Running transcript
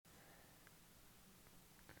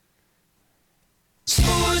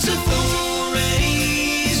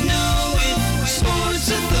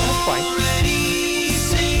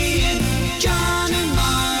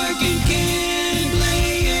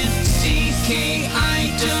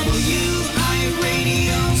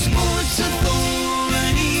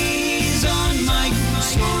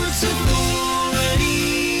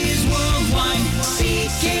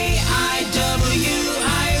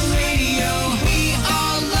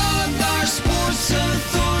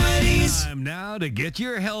to get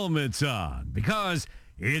your helmets on because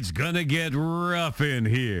it's going to get rough in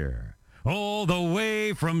here. All the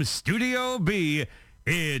way from Studio B,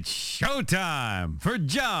 it's showtime for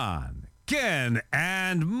John, Ken,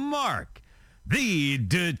 and Mark, the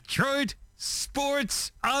Detroit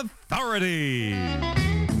Sports Authority.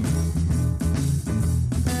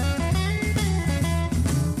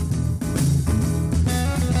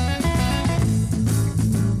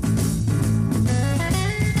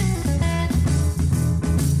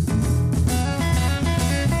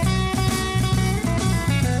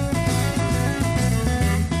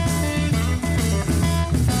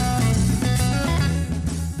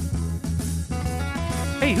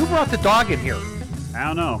 Hey, who brought the dog in here? I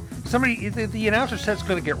don't know. Somebody, the announcer said it's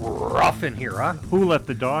going to get rough in here, huh? Who let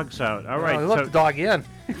the dogs out? All right. Who let the dog in?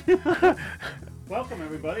 Welcome,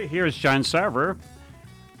 everybody. Here's John Sarver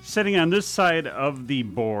sitting on this side of the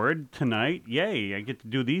board tonight. Yay, I get to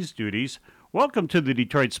do these duties. Welcome to the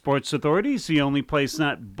Detroit Sports Authorities, the only place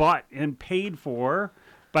not bought and paid for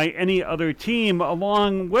by any other team.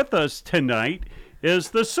 Along with us tonight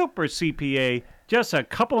is the Super CPA, just a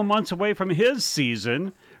couple of months away from his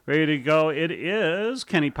season. Ready to go. It is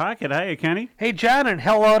Kenny Pocket. Hiya, Kenny. Hey, John, and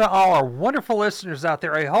hello to all our wonderful listeners out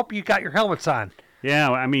there. I hope you got your helmets on. Yeah,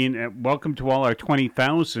 I mean, welcome to all our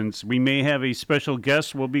 20,000s. We may have a special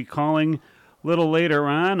guest we'll be calling a little later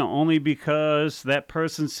on, only because that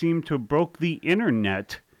person seemed to have broke the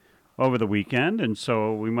internet over the weekend, and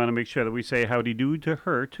so we want to make sure that we say howdy do to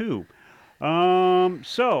her, too.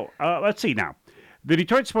 Let's see now. The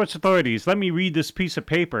Detroit Sports Authorities, let me read this piece of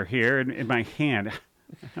paper here in my hand.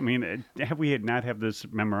 I mean, have we not have this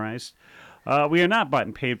memorized? We are not bought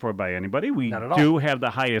and paid for by anybody. We do have the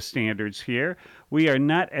highest standards here. We are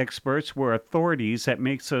not experts. We're authorities. That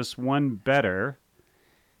makes us one better.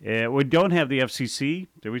 We don't have the FCC.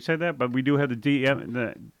 Did we say that? But we do have the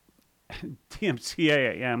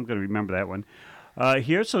DMCA. Yeah, I'm going to remember that one.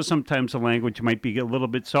 Here, so sometimes the language might be a little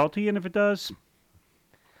bit salty, and if it does...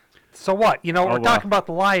 So what? You know, we're talking about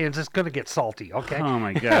the Lions. It's going to get salty, okay? Oh,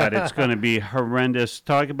 my God. It's going to be horrendous.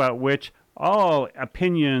 Talk about which all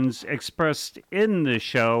opinions expressed in the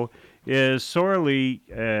show is sorely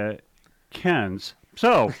Ken's.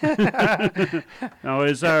 So, no,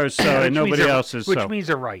 it's ours, so, and nobody else's. Which means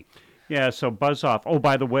they're right. Yeah, so buzz off. Oh,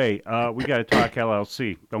 by the way, we got to talk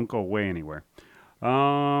LLC. Don't go away anywhere.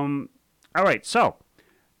 All right, so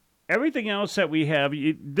everything else that we have,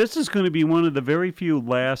 this is going to be one of the very few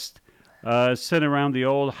last sit around the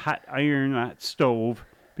old hot iron stove,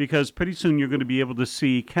 because pretty soon you're going to be able to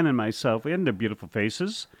see Ken and myself and their beautiful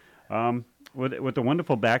faces with a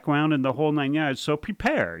wonderful background and the whole 9 yards. So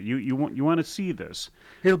prepare. You want to see this.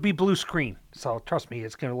 It'll be blue screen, so trust me,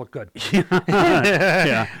 it's going to look good.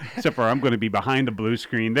 Yeah, except for I'm going to be behind the blue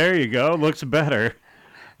screen. There you go. Looks better.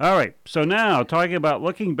 All right, so now talking about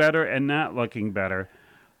looking better and not looking better.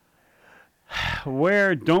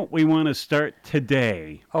 Where don't we want to start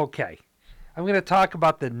today? Okay. I'm going to talk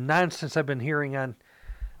about the nonsense I've been hearing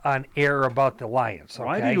on air about the Lions. Okay?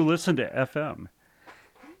 Why do you listen to FM?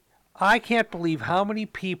 I can't believe how many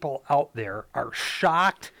people out there are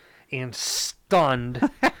shocked and stunned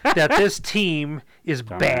that this team is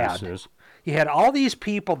bad. You had all these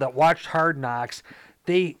people that watched Hard Knocks.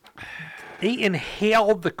 They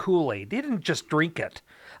inhaled the Kool-Aid. They didn't just drink it.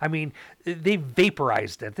 I mean, they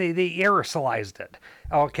vaporized it. They aerosolized it.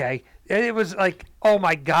 Okay. And it was like, oh,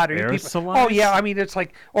 my God. Aerosolized? Oh, yeah. I mean, it's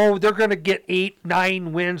like, oh, they're going to get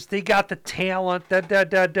 8-9 wins. They got the talent.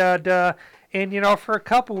 And, you know, for a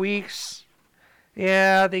couple weeks,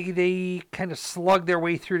 yeah, they kind of slugged their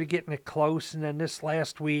way through to getting it close. And then this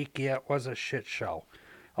last week, yeah, it was a shit show.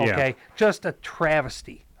 Okay. Yeah. Just a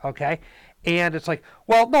travesty. Okay. And it's like,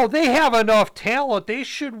 well, no, they have enough talent. They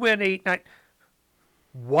should win 8-9.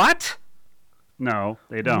 What? No,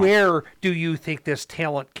 they don't. Where do you think this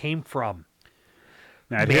talent came from?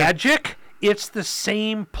 Magic? It's the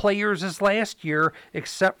same players as last year,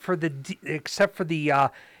 except for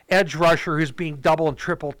the edge rusher who's being double and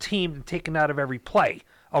triple teamed and taken out of every play.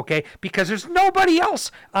 Okay, because there's nobody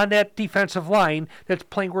else on that defensive line that's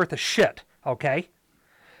playing worth a shit. Okay,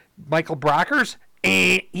 Michael Brockers.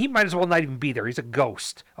 He might as well not even be there. He's a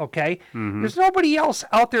ghost, okay? Mm-hmm. There's nobody else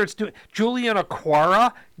out there that's doing... Julian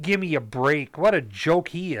Okwara, give me a break. What a joke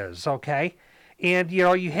he is, okay? And, you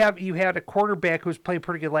know, you had a quarterback who was playing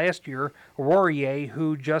pretty good last year, Aurier,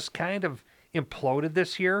 who just kind of imploded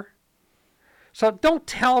this year. So don't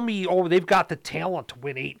tell me, oh, they've got the talent to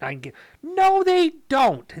win 8-9 games. No, they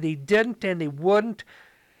don't. They didn't, and they wouldn't.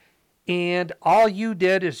 And all you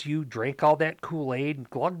did is you drank all that Kool-Aid and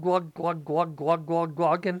glug, glug, glug, glug, glug, glug,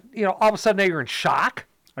 glug. And, you know, all of a sudden now you're in shock.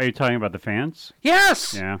 Are you talking about the fans?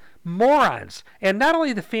 Yes. Yeah. morons. And not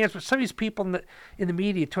only the fans, but some of these people in the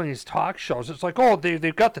media doing these talk shows. It's like, oh,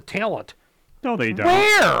 they've got the talent. No, they don't.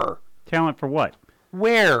 Where? Talent for what?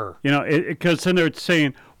 Where? You know, because then they're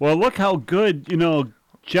saying, well, look how good,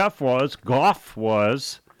 Goff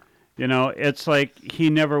was. You know, it's like he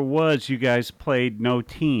never was. You guys played no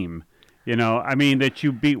team. You know, I mean, that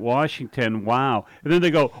you beat Washington, wow. And then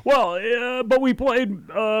they go, well, but we played,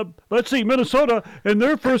 let's see, Minnesota in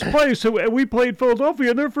their first place. So we played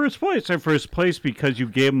Philadelphia in their first place. Their first place because you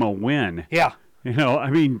gave them a win. Yeah. You know,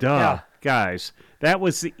 I mean, duh, Yeah. guys. That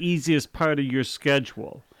was the easiest part of your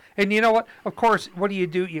schedule. And you know what? Of course, what do?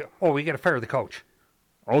 We got to fire the coach.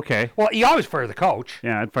 Okay. Well, you always fire the coach.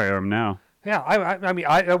 Yeah, I'd fire him now. Yeah, I mean,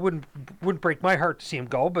 I wouldn't break my heart to see him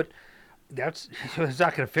go, but it's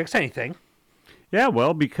not going to fix anything. Yeah,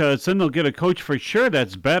 well, because then they'll get a coach for sure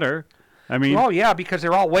that's better. I mean, Oh yeah, because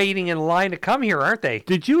they're all waiting in line to come here, aren't they?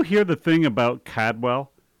 did you hear the thing about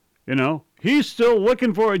Cadwell? You know, he's still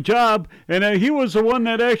looking for a job, and he was the one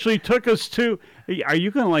that actually took us to. Are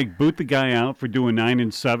you going to like boot the guy out for doing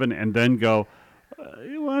 9-7 and then go,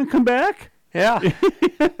 you want to come back? Yeah,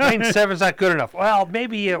 9-7's not good enough. Well,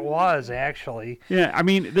 maybe it was actually. Yeah, I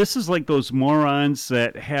mean, this is like those morons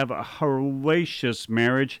that have a hellacious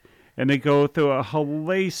marriage, and they go through a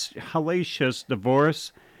hellacious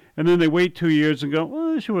divorce, and then they wait 2 years and go,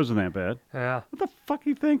 well, she wasn't that bad. Yeah. What the fuck are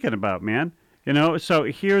you thinking about, man? You know, so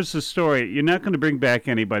here's the story. You're not going to bring back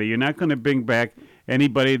anybody. You're not going to bring back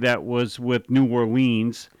anybody that was with New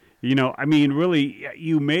Orleans. You know, I mean, really,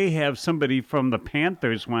 you may have somebody from the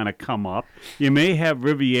Panthers want to come up. You may have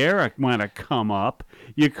Riviera want to come up.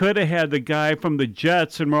 You could have had the guy from the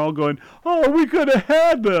Jets, and we're all going, oh, we could have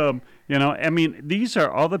had them. You know, I mean, these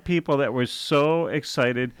are all the people that were so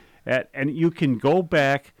excited at, and you can go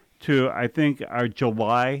back to, I think, our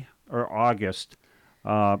July or August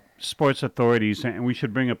sports authorities, and we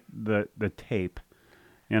should bring up the tape,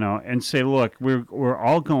 you know, and say, look, we're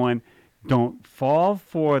all going, don't fall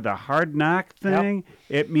for the hard knock thing.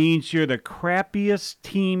 Yep. It means you're the crappiest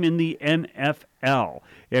team in the NFL.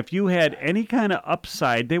 If you had any kind of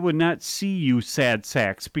upside, they would not see you sad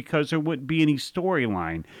sacks because there wouldn't be any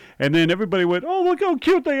storyline. And then everybody went, oh, look how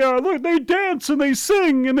cute they are. Look, they dance and they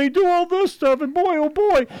sing and they do all this stuff. And boy, oh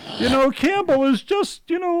boy, you know, Campbell is just,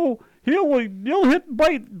 you know, he'll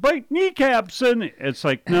bite kneecaps. And it's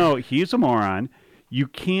like, no, he's a moron. You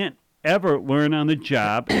can't ever learn on the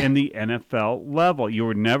job in the NFL level. You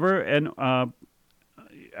were never a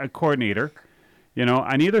coordinator, you know,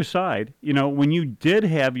 on either side. You know, when you did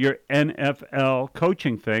have your NFL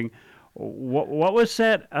coaching thing, what was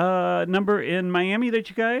that number in Miami that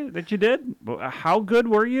you did? How good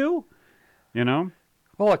were you? You know?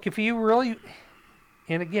 Well, look, if you really,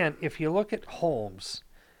 and again, if you look at Holmes,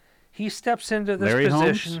 he steps into this Larry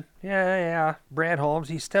position. Holmes? Yeah, Brad Holmes.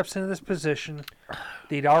 He steps into this position.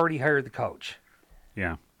 They'd already hired the coach.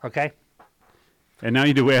 Yeah. Okay? And now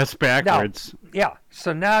you do ass backwards. Yeah.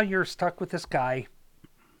 So now you're stuck with this guy.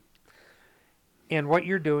 And what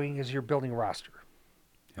you're doing is you're building a roster.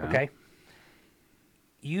 Yeah. Okay?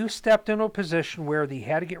 You stepped into a position where they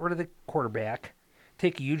had to get rid of the quarterback,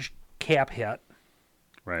 take a huge cap hit.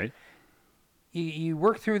 Right. You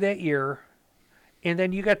work through that year, and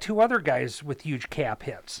then you got two other guys with huge cap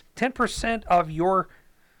hits. 10% of your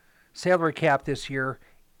salary cap this year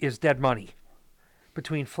is dead money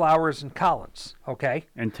between Flowers and Collins, okay?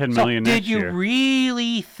 And $10 million next year. Did you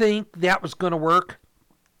really think that was going to work?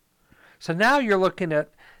 So now you're looking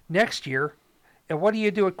at next year, and what do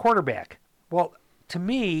you do at quarterback? Well, to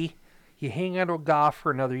me, you hang on to a Goff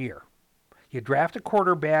for another year. You draft a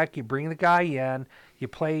quarterback, you bring the guy in, you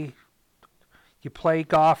play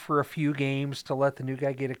Goff for a few games to let the new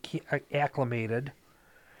guy get acclimated.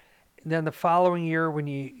 And then the following year, when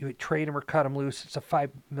you trade him or cut him loose, it's a $5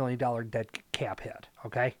 million dead cap hit.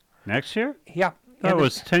 Okay. Next year? Yeah. That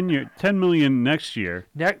was $10 million next year.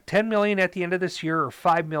 $10 million at the end of this year, or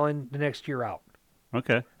 $5 million the next year out.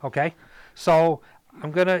 Okay. Okay. So I'm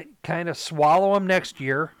gonna kind of swallow him next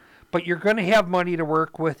year, but you're gonna have money to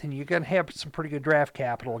work with, and you're gonna have some pretty good draft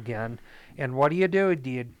capital again. And what do?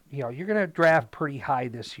 You're gonna draft pretty high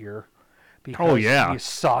this year because you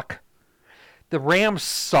suck. The Rams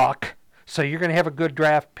suck, so you're going to have a good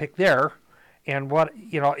draft pick there. And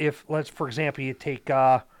if for example, you take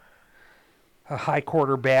a high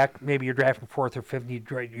quarterback, maybe you're drafting fourth or fifth, and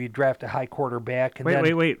you draft a high quarterback.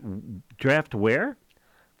 And wait. Draft where?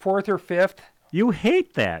 Fourth or fifth. You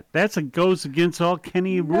hate that. Goes against all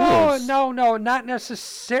Kenny rules. No, not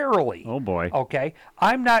necessarily. Oh, boy. Okay.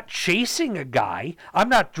 I'm not chasing a guy. I'm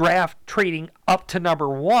not trading up to number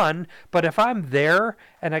one. But if I'm there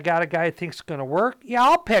and I got a guy I think's going to work, yeah,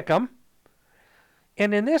 I'll pick him.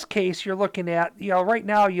 And in this case, you're looking at, right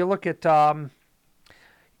now you look at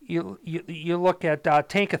you look at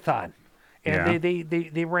Tankathon, and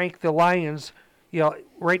they rank the Lions.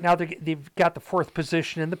 Right now they've got the 4th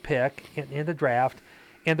position in the pick in the draft,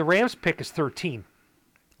 and the Rams pick is 13.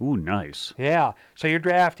 Ooh, nice. Yeah, so you're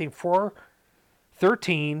drafting 4,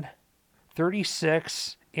 13,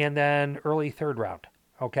 36, and then early 3rd round.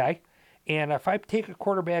 Okay, and if I take a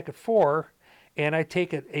quarterback at 4, and I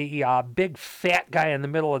take a big fat guy in the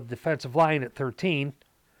middle of the defensive line at 13,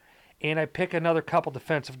 and I pick another couple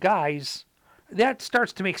defensive guys, that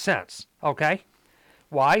starts to make sense. Okay,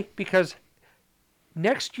 why? Because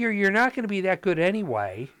next year you're not going to be that good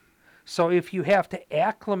anyway. So if you have to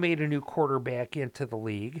acclimate a new quarterback into the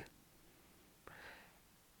league,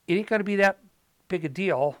 it ain't going to be that big a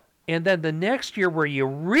deal. And then the next year where you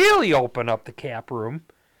really open up the cap room,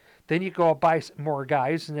 then you go buy some more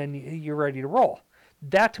guys, and then you're ready to roll.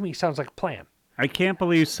 That to me sounds like a plan. I can't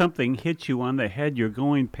believe something hit you on the head. You're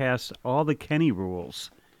going past all the Kenny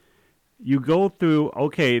rules. You go through,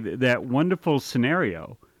 okay, that wonderful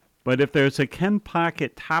scenario, but if there's a Ken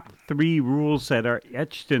Pocket top 3 rules that are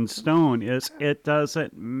etched in stone, is it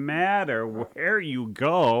doesn't matter where you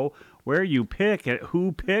go, where you pick it,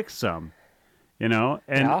 who picks them,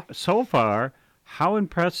 And so far, how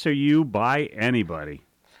impressed are you by anybody?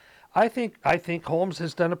 I think Holmes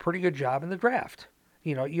has done a pretty good job in the draft.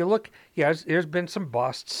 You look, there's been some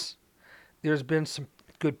busts. There's been some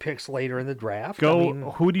good picks later in the draft.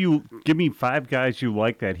 Give me 5 guys you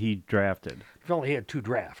like that he drafted. We've only had 2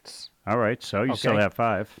 drafts. All right, so you still have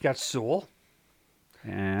 5. You got Sewell.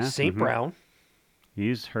 Yeah. St. Brown.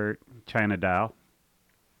 He's hurt. China Dow.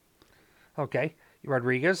 Okay.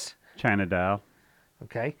 Rodriguez. China Dow.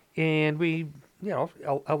 Okay. And we,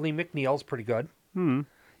 Ellie McNeil's pretty good.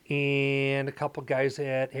 And a couple guys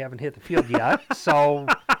that haven't hit the field yet. So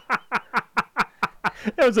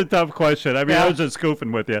that was a tough question. I mean, I was just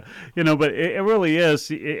goofing with you, but it really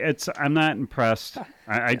is. I'm not impressed.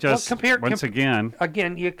 I just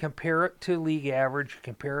again, you compare it to league average,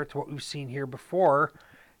 compare it to what we've seen here before.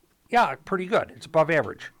 Yeah, pretty good. It's above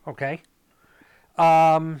average. Okay.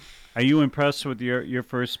 Are you impressed with your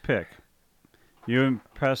first pick? You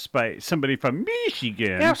impressed by somebody from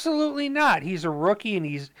Michigan? Absolutely not. He's a rookie,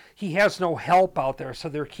 and he has no help out there, so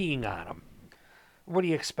they're keying on him. What do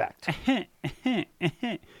you expect?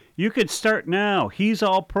 You could start now. He's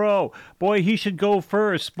all pro. Boy, he should go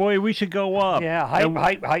first. Boy, we should go up. Yeah,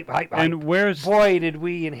 hype. And boy, did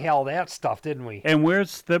we inhale that stuff, didn't we? And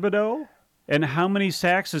where's Thibodeau? And how many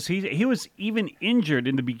sacks is he? He was even injured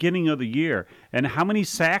in the beginning of the year. And how many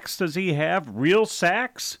sacks does he have? Real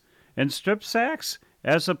sacks and strip sacks?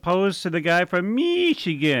 As opposed to the guy from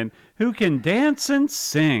Michigan who can dance and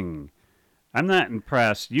sing. I'm not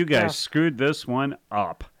impressed. You guys screwed this one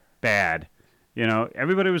up bad.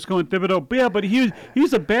 Everybody was going Thibodeau. Yeah, but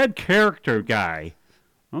he's a bad character guy.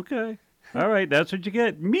 Okay. All right, that's what you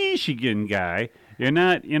get. Michigan guy. You're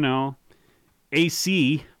not,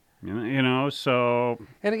 AC. So.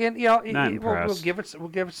 And again, we'll give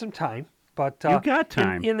it some time. But you got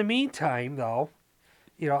time. In the meantime, though,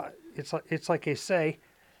 it's like I say,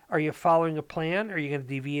 are you following a plan? Are you going to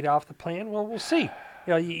deviate off the plan? Well, we'll see.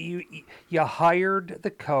 You hired the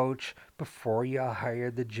coach before you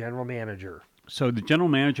hired the general manager. So the general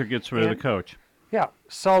manager gets rid of the coach. Yeah.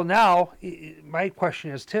 So now my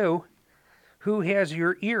question is too, who has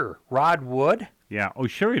your ear? Rod Wood? Yeah. Oh,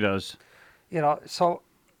 sure he does. So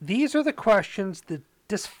these are the questions, the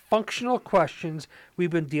dysfunctional questions we've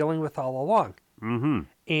been dealing with all along. Mm-hmm.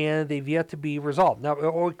 And they've yet to be resolved. Now,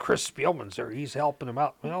 Chris Spielman's there. He's helping him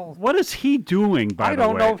out. Well, what is he doing, by the way? I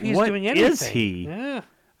don't know if he's doing anything. What is he? Yeah.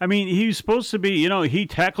 I mean, he's supposed to be, he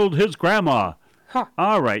tackled his grandma. Huh.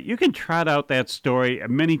 All right. You can trot out that story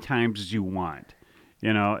many times as you want.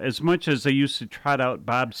 As much as they used to trot out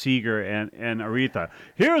Bob Seger and Aretha.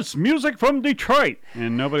 Here's music from Detroit.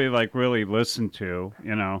 And nobody, really listened to,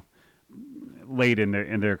 late in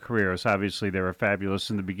their careers. Obviously, they were fabulous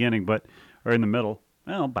in the beginning, or in the middle.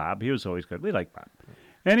 Well, Bob, he was always good. We like Bob.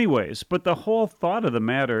 Anyways, but the whole thought of the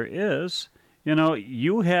matter is,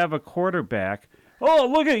 you have a quarterback. Oh,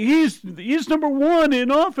 look at he's number 1 in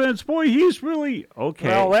offense. Boy, he's really okay.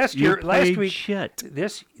 Well, last week, shit.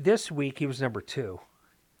 This week he was number 2.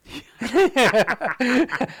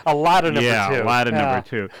 A lot of number 2. Yeah, a lot of number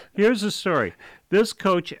 2. Here's the story. This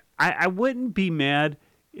coach, I wouldn't be mad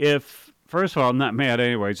if. First of all, I'm not mad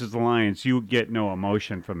anyways. It's the Lions. You get no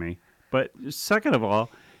emotion from me. But second of all,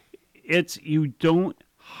 you don't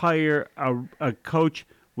hire a coach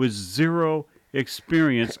with 0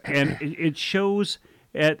 experience, and it shows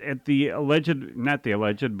at the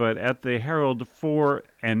Herald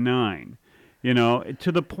 4-9.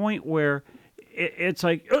 to the point where it's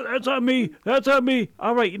like, oh, that's on me. That's on me.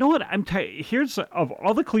 All right, you know what? I'm tired. Here's of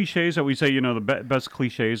all the cliches that we say, the best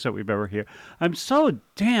cliches that we've ever heard. I'm so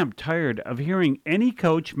damn tired of hearing any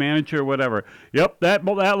coach, manager, whatever. Yep, that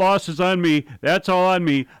loss is on me. That's all on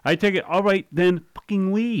me. I take it. All right, then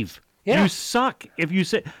fucking leave. Yeah. You suck.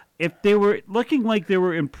 If they were looking like they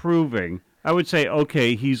were improving, I would say,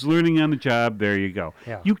 okay, he's learning on the job. There you go.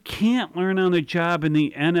 Yeah. You can't learn on the job in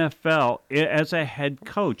the NFL as a head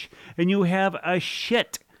coach. And you have a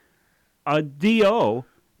DO,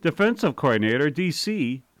 defensive coordinator,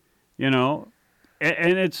 DC, and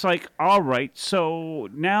it's like, all right, so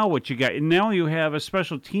now what you got? And now you have a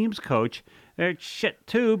special teams coach. That's shit,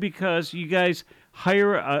 too, because you guys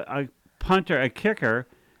hire a punter, a kicker,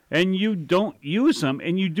 and you don't use them,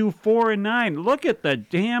 and you do 4-9. Look at the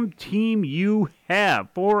damn team you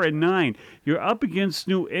have, 4-9. You're up against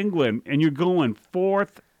New England, and you're going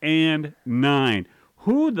 4th and 9.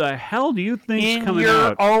 Who the hell do you think's coming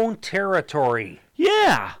out? In your own territory.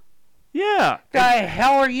 Yeah. The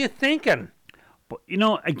hell are you thinking? But,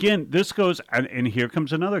 again, this goes, and here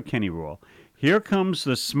comes another Kenny rule. Here comes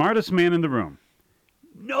the smartest man in the room.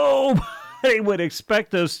 Nobody would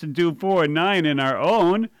expect us to do 4-9 in our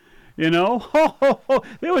own.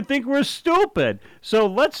 They would think we're stupid. So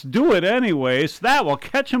let's do it anyways. That will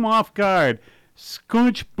catch them off guard.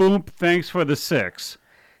 Scooch, boom, thanks for the 6.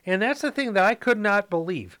 And that's the thing that I could not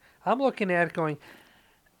believe. I'm looking at it going,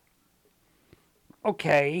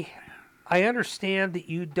 okay, I understand that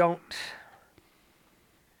you don't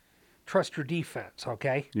trust your defense,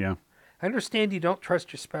 okay? Yeah. I understand you don't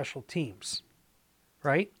trust your special teams,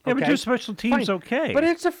 right? Yeah, okay. but your special team's Fine. okay. But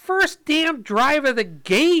it's the first damn drive of the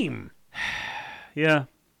game. Yeah.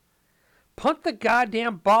 Punt the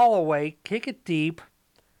goddamn ball away, kick it deep,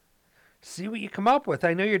 see what you come up with.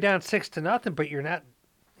 I know you're down 6-0, but you're not.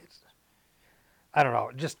 I don't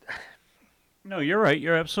know. Just. No, you're right.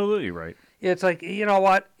 You're absolutely right. It's like, you know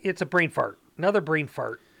what? It's a brain fart. Another brain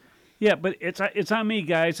fart. Yeah, but it's on me,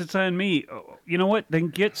 guys. It's on me. You know what? Then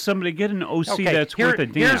get an OC that's worth a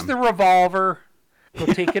damn. Here's the revolver. We'll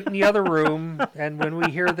take it in the other room, and when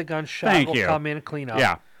we hear the gunshot, we'll come in and clean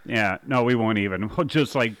up. Yeah. No, we won't even. We'll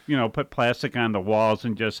just put plastic on the walls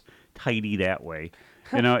and just tidy that way.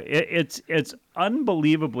 It's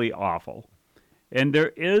unbelievably awful. And there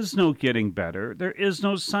is no getting better. There is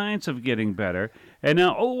no signs of getting better. And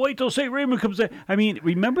now, wait till St. Raymond comes in. I mean,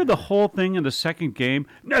 remember the whole thing in the second game?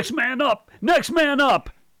 Next man up! Next man up!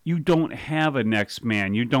 You don't have a next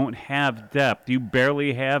man. You don't have depth. You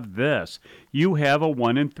barely have this. You have a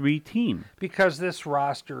 1-3 team. Because this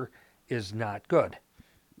roster is not good.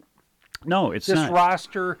 No, it's not. This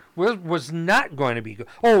roster was not going to be good.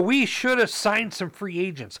 Oh, we should have signed some free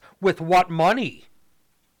agents. With what money?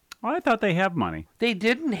 Oh, I thought they have money. They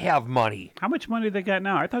didn't have money. How much money they got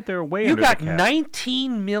now? I thought they were way you under the cap. You got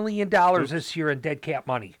 $19 million this year in dead cap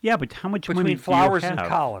money. Yeah, but how much money between Flowers and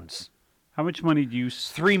Collins? How much money do you?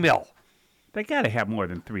 $3 million. They got to have more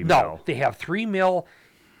than $3 million. No, they have $3 million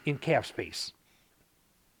in cap space.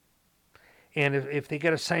 And if they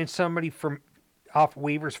got to sign somebody off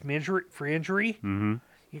waivers for injury,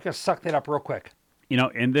 you can suck that up real quick.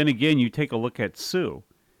 And then again, you take a look at Sue.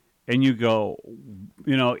 And you go,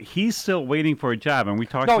 he's still waiting for a job. And we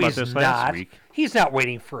talked about this last week. He's not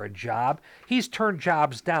waiting for a job. He's turned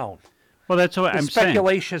jobs down. Well, that's what I'm saying. The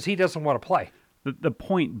speculation is he doesn't want to play. The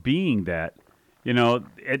point being that,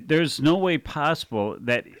 there's no way possible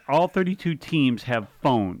that all 32 teams have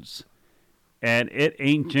phones. And it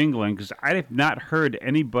ain't jingling because I have not heard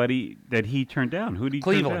anybody that he turned down. Who did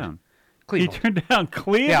he turn down? Cleveland. He turned down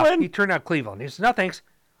Cleveland? Yeah, he turned down Cleveland. He said, no, thanks.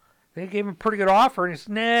 They gave him a pretty good offer, and he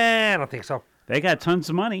said, nah, I don't think so. They got tons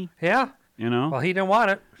of money. Yeah. Well, he didn't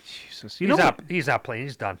want it. Jesus. He's not playing.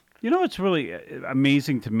 He's done. You know what's really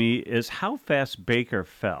amazing to me is how fast Baker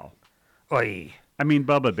fell. Oy. I mean,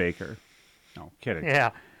 Bubba Baker. No, kidding.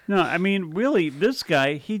 Yeah. No, I mean, really, this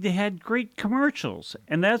guy, he had great commercials.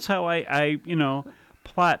 And that's how I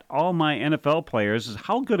plot all my NFL players is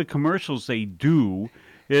how good of commercials they do,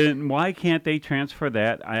 and why can't they transfer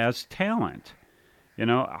that as talent?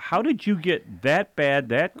 How did you get that bad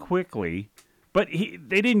that quickly? But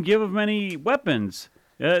they didn't give him any weapons.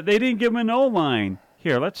 They didn't give him an O-line.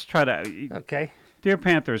 Here, let's try to... Okay. Dear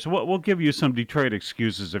Panthers, we'll give you some Detroit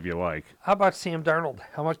excuses if you like. How about Sam Darnold?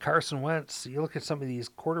 How about Carson Wentz? You look at some of these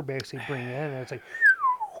quarterbacks they bring in, and it's like...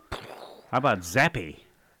 How about Zappy?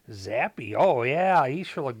 Zappy? Oh, yeah. He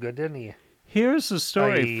sure looked good, didn't he? Here's the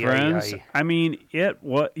story, friends. I mean, it's...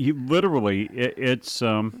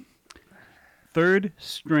 third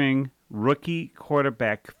string rookie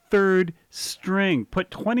quarterback. Third string. Put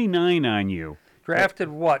 29 on you. Drafted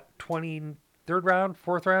what? 25th third round,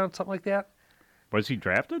 fourth round, something like that. Was he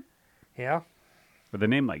drafted Yeah, with a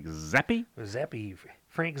name like Zeppy? it was Zappy,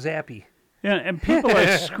 Frank Zappy. Yeah, and people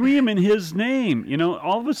are screaming his name.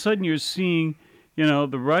 All of a sudden you're seeing, the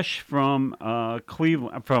rush from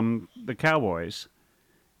Cleveland, from the Cowboys.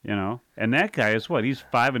 And that guy is what? He's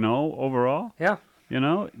 5-0 overall. Yeah,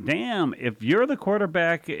 Damn, if you're the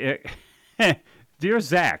quarterback, dear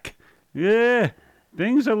Zach, yeah,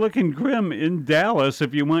 things are looking grim in Dallas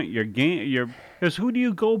if you want your game. Because who do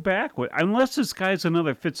you go back with? Unless this guy's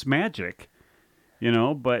another Fitzmagic,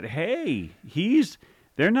 But hey,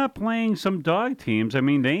 they're not playing some dog teams. I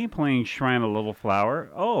mean, they ain't playing Shrine of Little Flower.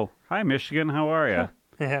 Oh, hi Michigan, how are you?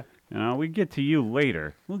 yeah, We get to you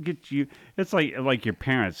later. We'll get to you. It's like your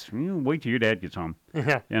parents. Wait till your dad gets home.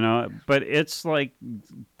 yeah, But it's like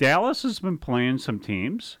Dallas has been playing some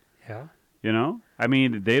teams. yeah. I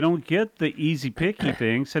mean, they don't get the easy picky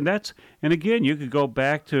things, and again, you could go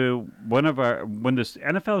back to when this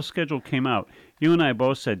NFL schedule came out. You and I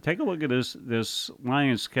both said, take a look at this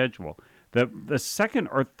Lions schedule. The second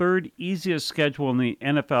or third easiest schedule in the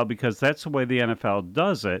NFL, because that's the way the NFL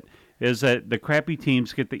does it, is that the crappy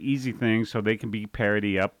teams get the easy things so they can be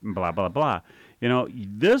parity up and blah, blah, blah.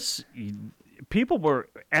 People were,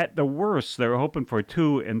 at the worst, they were hoping for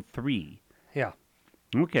 2 and 3. Yeah.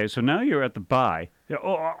 Okay, so now you're at the bye.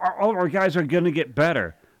 All our guys are going to get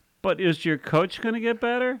better. But is your coach going to get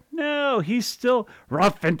better? No, he's still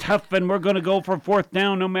rough and tough, and we're going to go for fourth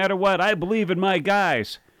down no matter what. I believe in my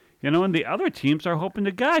guys. And the other teams are hoping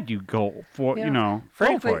to God you go for, Yeah. go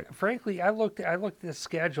Frankly, for it. frankly, I looked at the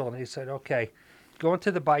schedule and they said, okay, go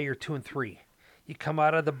into the bye, you're 2 and 3. You come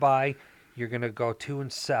out of the bye, you're going to go 2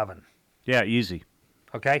 and 7. Yeah, easy.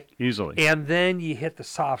 Okay, Easily. and then you hit the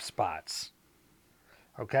soft spots.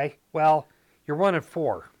 Okay, well, you're 1 and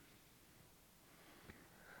 4.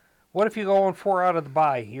 What if you go 1-4 out of the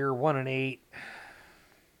bye? You're 1 and 8.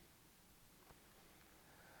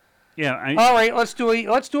 Yeah. All right, let's do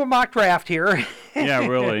a mock draft here. Yeah,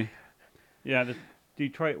 really. Yeah, the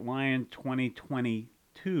Detroit Lion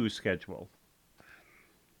 2022 schedule.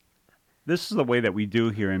 This is the way that we do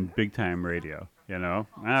here in big time radio, All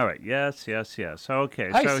right. Yes. Okay,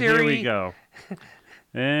 Hi, so Siri. here we go.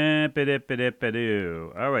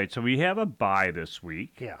 All right, so we have a bye this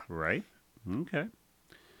week. Yeah. Right? Okay.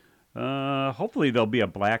 Hopefully there'll be a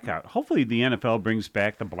blackout. Hopefully the NFL brings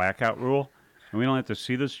back the blackout rule and we don't have to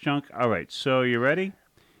see this junk. All right, so you ready?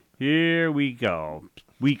 Here we go.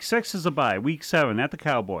 Week 6 is a bye. Week 7 at the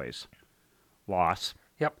Cowboys. Loss.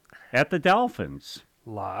 Yep. At the Dolphins.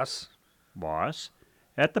 Loss.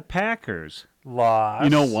 At the Packers. Loss. You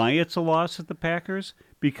know why it's a loss at the Packers?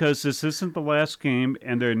 Because this isn't the last game,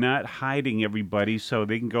 and they're not hiding everybody so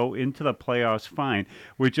they can go into the playoffs fine,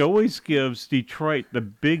 which always gives Detroit the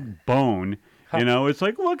big bone. It's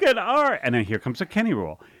like, look at and then here comes the Kenny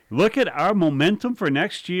rule. Look at our momentum for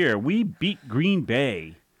next year. We beat Green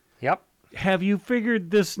Bay. Yep. Have you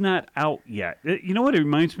figured this not out yet? You know what it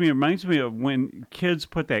reminds me? It reminds me of when kids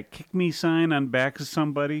put that kick me sign on the back of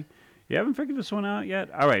somebody. You haven't figured this one out yet?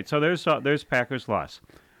 All right, so there's Packers loss.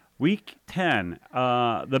 Week 10,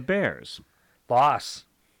 the Bears. Loss.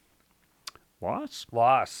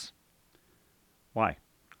 Loss? Why?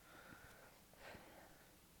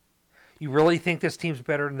 You really think this team's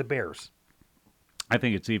better than the Bears? I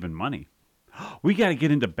think it's even money. We got to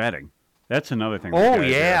get into betting. That's another thing. Oh,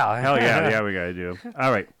 we yeah. do. Hell yeah, we got to do.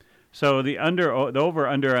 All right. So the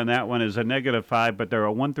over-under on that one is a -5, but they're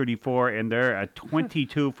a 134, and they're a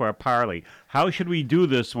 22 for a parlay. How should we do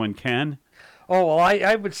this one, Ken? Oh, well,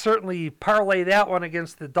 I would certainly parlay that one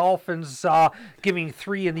against the Dolphins giving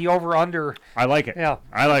 3 in the over-under. I like it. Yeah.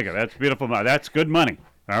 I like it. That's beautiful. That's good money.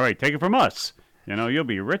 All right, take it from us. You'll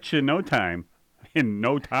be rich in no time. In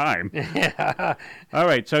no time. Yeah. All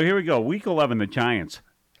right, so here we go. Week 11, the Giants.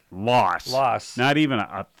 Loss. Not even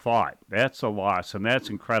a thought. That's a loss, and that's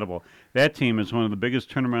incredible. That team is one of the biggest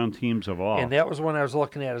turnaround teams of all. And that was one I was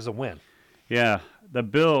looking at as a win. Yeah, the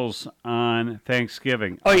Bills on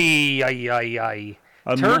Thanksgiving. Ay.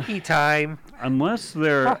 Turkey time. Unless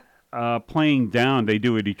they're playing down, they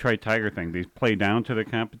do a Detroit Tiger thing. They play down to the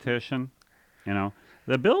competition.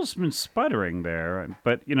 The Bills been sputtering there,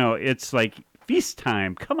 but, it's like feast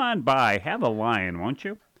time. Come on by. Have a lion, won't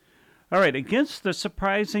you? All right, against the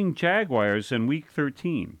surprising Jaguars in Week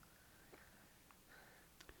 13.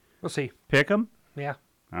 We'll see. Pick 'em? Yeah.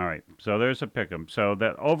 All right, so there's a pick 'em. So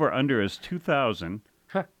that over-under is 2,000.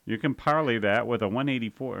 Huh. You can parlay that with a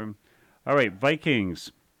 184. All right,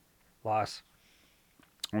 Vikings. Loss.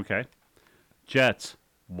 Okay. Jets.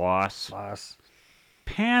 Loss.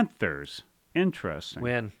 Panthers. Interesting.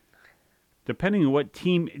 Win. Depending on what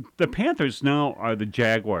team. The Panthers now are the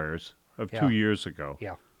Jaguars of Yeah. 2 years ago.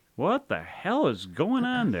 Yeah. What the hell is going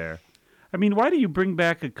on there? I mean, why do you bring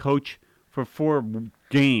back a coach for 4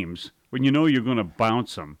 games when you know you're going to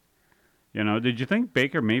bounce him? You know, did you think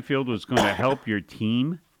Baker Mayfield was going to help your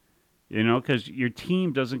team? You know, because your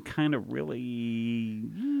team doesn't kind of really.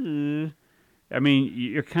 I mean,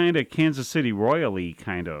 you're kind of Kansas City Royally,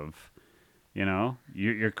 kind of. You know,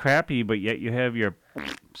 you're crappy, but yet you have your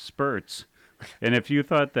spurts. And if you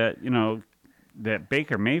thought that, you know, that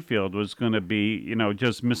Baker Mayfield was going to be, you know,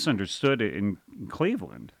 just misunderstood in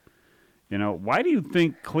Cleveland, you know, why do you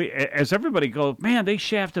think, as everybody goes, man, they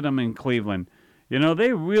shafted him in Cleveland. You know,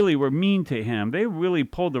 they really were mean to him. They really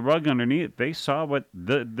pulled the rug underneath. They saw what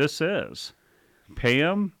this is. Pay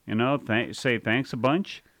him, you know, say thanks a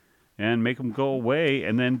bunch, and make him go away,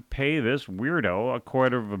 and then pay this weirdo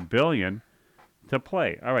 $250 million to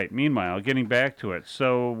play. All right, meanwhile, getting back to it.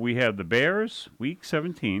 So we have the Bears, Week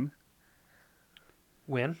 17.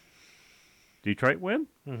 Win. Detroit win?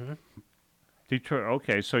 Mm-hmm. Detroit,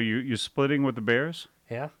 okay, so you're splitting with the Bears?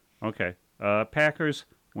 Yeah. Okay. Packers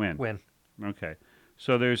win. Win. Okay.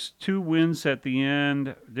 So there's 2 wins at the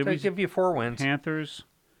end. Did So I we give you 4 wins. Panthers?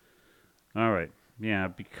 All right. Yeah,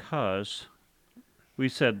 because we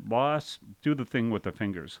said loss, do the thing with the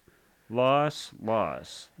fingers. Loss,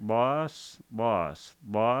 loss, loss, loss,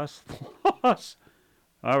 loss, loss.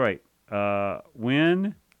 All right.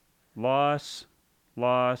 Win, loss,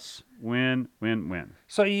 loss, win, win, win.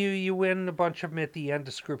 So you win a bunch of them at the end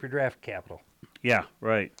to screw up your draft capital. Yeah,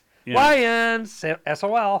 right. Yeah. Lions,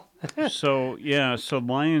 SOL. So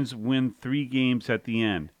Lions win 3 games at the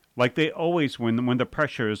end, like they always win when the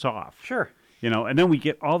pressure is off. Sure. You know, and then we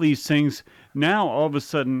get all these things. Now all of a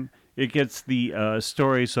sudden it gets the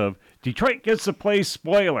stories of Detroit gets to play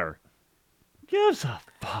spoiler. Gives a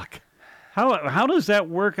fuck. How does that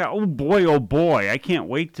work out? Oh boy! I can't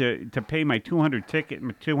wait to pay my $200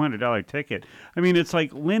 ticket. I mean, it's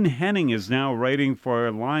like Lynn Henning is now writing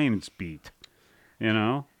for Lions Beat. You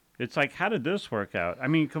know, it's like, how did this work out? I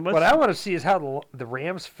mean, What I want to see is how the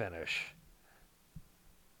Rams finish.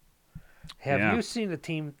 Have you seen the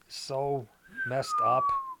team so messed up?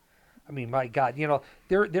 I mean, my God, you know,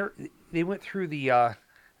 they went through the on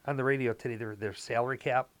the radio today their salary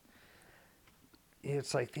cap.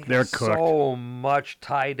 It's like They're so much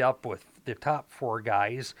tied up with the top 4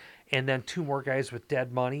 guys, and then 2 more guys with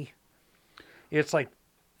dead money. It's like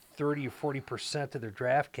 30 or 40% of their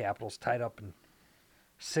draft capital's tied up in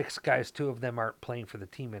 6 guys. 2 of them aren't playing for the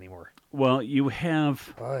team anymore. Well, you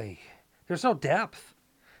have. Boy, there's no depth.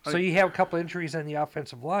 So you have a couple injuries on the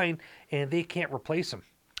offensive line, and they can't replace them.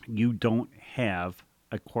 You don't have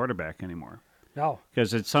a quarterback anymore. No.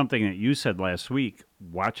 Because it's something that you said last week.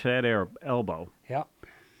 Watch that elbow. Yeah.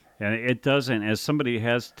 And it doesn't, as somebody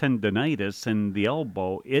has tendonitis in the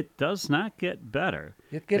elbow, it does not get better.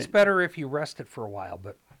 It gets better if you rest it for a while,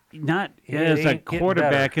 but Not It as a ain't getting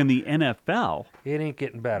quarterback in the NFL. it ain't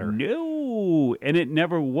getting better. No, and it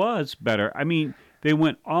never was better. I mean, they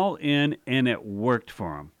went all in, and it worked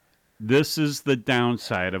for them. This is the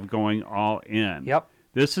downside of going all in. Yep.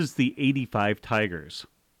 This is the 85 Tigers.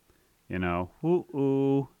 You know,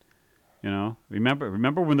 you know,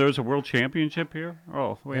 remember when there was a world championship here?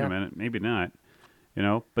 Oh, wait a minute, maybe not. You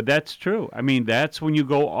know, but that's true. I mean, that's when you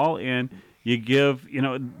go all in. You give, you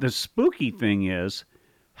know, the spooky thing is,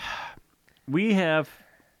 we have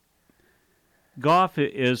Goff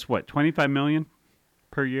is what, 25 million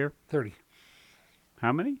per year? 30.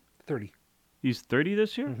 How many? 30. He's 30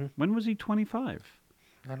 this year? Mm-hmm. When was he 25?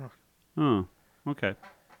 I don't know. Oh, okay.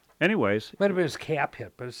 Anyways, Might have been his cap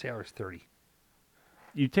hit, but his salary's 30.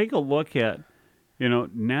 you take a look at, you know,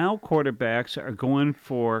 now quarterbacks are going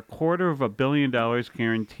for $250 million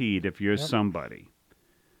guaranteed if you're somebody.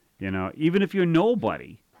 You know, even if you're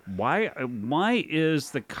nobody. Why are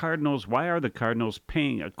the Cardinals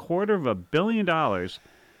paying $250 million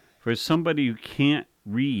for somebody who can't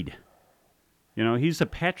read? You know, he's the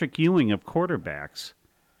Patrick Ewing of quarterbacks,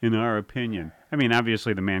 in our opinion. I mean,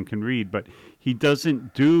 obviously the man can read, but he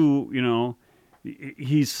doesn't do, you know,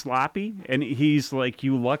 he's sloppy, and he's like,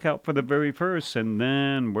 you luck out for the very first, and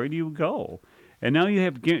then where do you go? And now you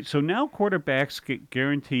have, so now quarterbacks get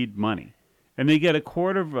guaranteed money, and they get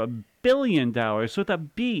 $250 million with a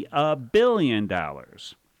B, $1 billion.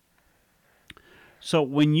 So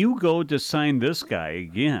when you go to sign this guy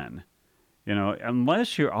again, you know,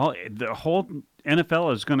 unless the whole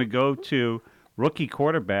NFL is going to go to rookie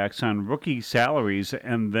quarterbacks on rookie salaries,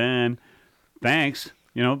 and then thanks,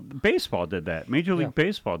 you know, baseball did that. Major League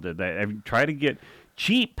Baseball did that. Try to get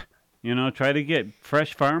cheap, you know, try to get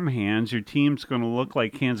fresh farm hands. Your team's going to look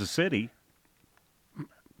like Kansas City,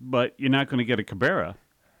 but you're not going to get a Cabrera.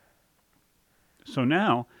 So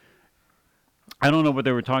now I don't know what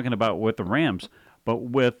they were talking about with the Rams, but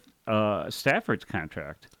with Stafford's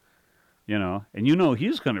contract, and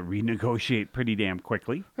he's going to renegotiate pretty damn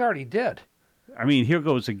quickly. We already did. I mean, here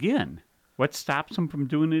goes again. What stops him from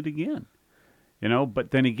doing it again?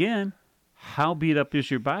 But then again, how beat up is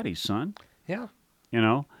your body, son? Yeah.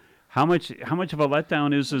 How much of a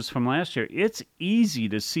letdown is this from last year? It's easy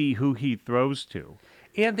to see who he throws to.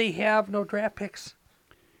 And they have no draft picks.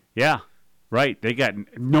 Yeah, right. They got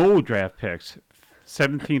no draft picks.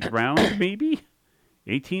 17th round, maybe?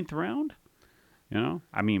 18th round?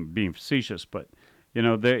 I mean, being facetious, but,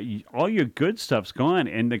 all your good stuff's gone,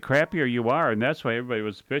 and the crappier you are, and that's why everybody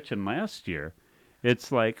was bitching last year.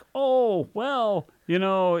 It's like, oh, well, we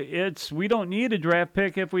don't need a draft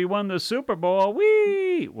pick if we won the Super Bowl.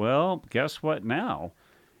 Whee! Well, guess what now?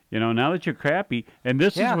 Now that you're crappy, and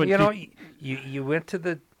this is what... you went to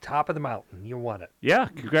the top of the mountain. You won it. Yeah,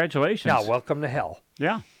 congratulations. Now, welcome to hell.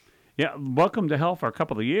 Yeah. Yeah, welcome to hell for a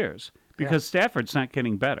couple of years, because Stafford's not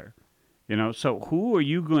getting better. So who are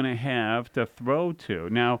you going to have to throw to?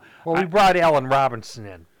 Now, well, we brought Allen Robinson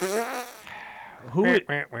in.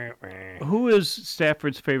 Who is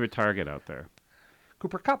Stafford's favorite target out there?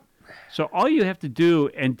 Cooper Kupp. So all you have to do,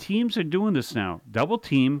 and teams are doing this now, double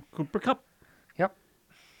team Cooper Kupp. Yep.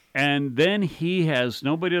 And then he has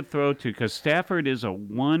nobody to throw to because Stafford is a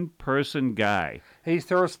one-person guy. He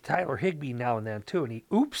throws to Tyler Higbee now and then, too, and he,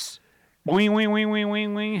 oops. Wing, wing, wing, wing,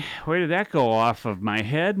 wing, wing. Where did that go off of my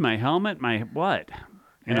head, my helmet, my what?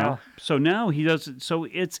 So now he does it. So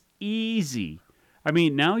it's easy. I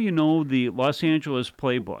mean, now you know the Los Angeles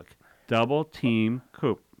playbook. Double team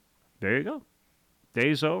Coop. There you go.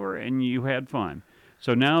 Day's over, and you had fun.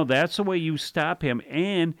 So now that's the way you stop him,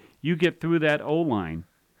 and you get through that O-line.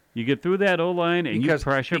 You get through that O-line, and you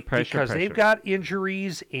pressure. Because they've got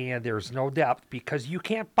injuries, and there's no depth, because you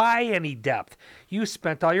can't buy any depth. You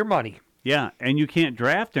spent all your money. Yeah, and you can't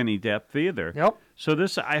draft any depth either. Nope. So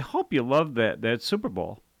I hope you love that Super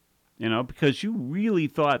Bowl. Because you really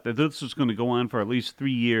thought that this was going to go on for at least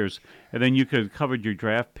 3 years, and then you could have covered your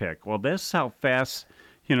draft pick. Well, that's how fast,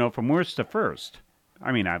 from worst to first.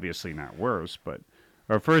 I mean, obviously not worst,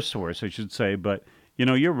 or first to worst, I should say. But,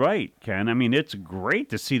 you're right, Ken. I mean, it's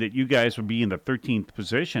great to see that you guys will be in the 13th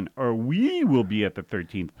position, or we will be at the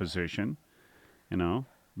 13th position,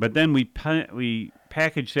 But then we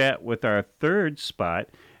package that with our third spot,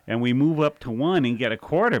 and we move up to 1 and get a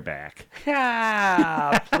quarterback.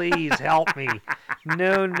 Please help me.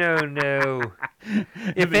 No.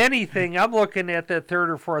 If anything, I'm looking at the third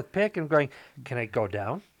or fourth pick and going, can I go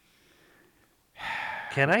down?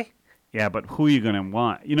 Can I? Yeah, but who are you going to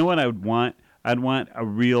want? You know what I would want? I'd want a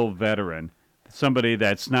real veteran, somebody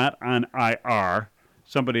that's not on IR,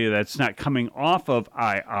 somebody that's not coming off of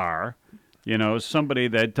IR, somebody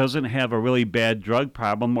that doesn't have a really bad drug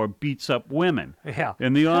problem or beats up women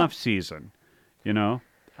in the off season.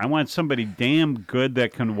 I want somebody damn good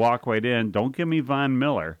that can walk right in. Don't give me Von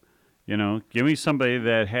Miller. Give me somebody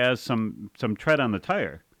that has some tread on the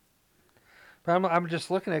tire. But I'm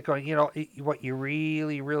just looking at going, what you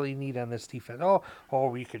really, really need on this defense. Oh,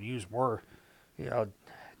 we could use more,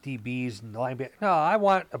 DBs and linebackers. No, I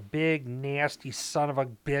want a big, nasty son of a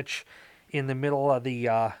bitch in the middle of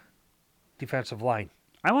the defensive line.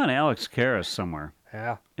 I want Alex Karras somewhere.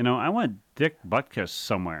 Yeah. I want Dick Butkus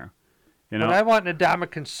somewhere. But I want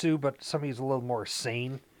Ndamukong Suh, but somebody who's a little more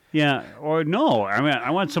sane. Yeah, or no. I mean, I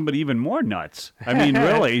want somebody even more nuts. I mean,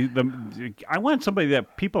 really, I want somebody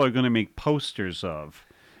that people are going to make posters of.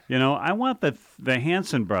 I want the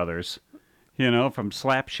Hanson brothers, from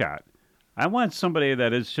Slapshot. I want somebody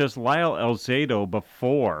that is just Lyle Alzado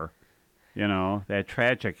before, that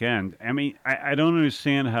tragic end. I mean, I don't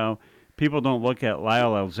understand how people don't look at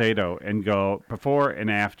Lyle Alzado and go before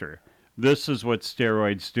and after. This is what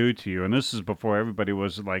steroids do to you, and this is before everybody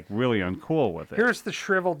was like really uncool with it. Here's the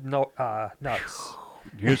shriveled nuts.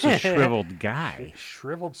 Here's a shriveled guy.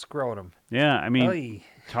 Shriveled scrotum. Yeah, I mean, Oy.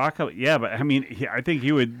 but I mean, I think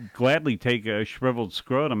he would gladly take a shriveled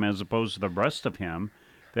scrotum as opposed to the rest of him.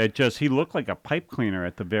 He looked like a pipe cleaner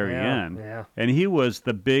at the very end. Yeah. And he was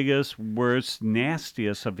the biggest, worst,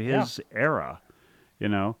 nastiest of his era.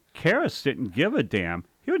 Karras didn't give a damn.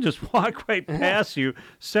 He would just walk right past you,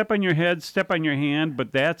 step on your head, step on your hand.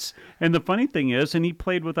 And the funny thing is, and he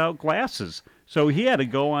played without glasses, so he had to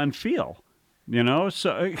go on feel.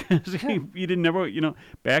 So he didn't never,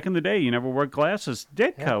 back in the day, you never wore glasses.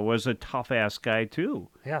 Ditka was a tough ass guy too.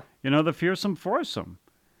 Yeah. The fearsome foursome.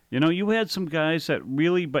 You had some guys that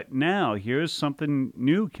really, but now here's something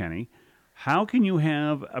new, Kenny. How can you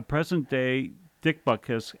have a present day Dick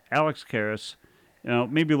Butkus, Alex Karras,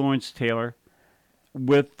 maybe Lawrence Taylor,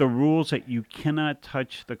 with the rules that you cannot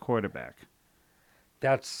touch the quarterback?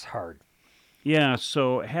 That's hard. Yeah,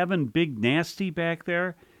 so having Big Nasty back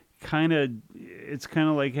there, it's kind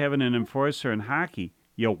of like having an enforcer in hockey.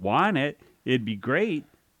 You want it, it'd be great,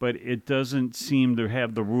 but it doesn't seem to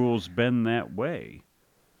have the rules bend that way.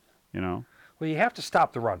 You know? Well, you have to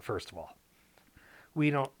stop the run first of all.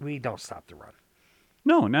 We don't stop the run.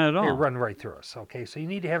 No, not at all. They run right through us. Okay, so you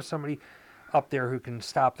need to have somebody up there who can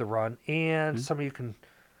stop the run and somebody who can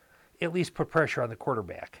at least put pressure on the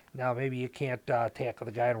quarterback. Now, maybe you can't tackle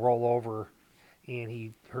the guy and roll over and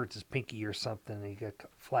he hurts his pinky or something and he get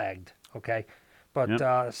flagged, okay?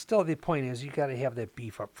 But still, the point is you got to have that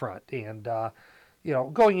beef up front. And,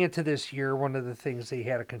 going into this year, one of the things they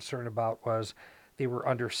had a concern about was they were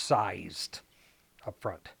undersized up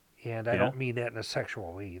front. And I don't mean that in a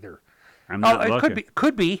sexual way either. I'm not looking.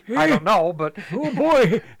 Could be. I don't know, but oh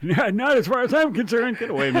boy, not as far as I'm concerned. Get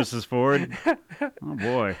away, Mrs. Ford. Oh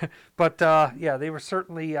boy. But they were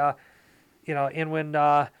certainly, and when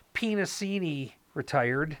Pinacini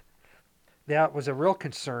retired, that was a real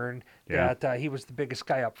concern that he was the biggest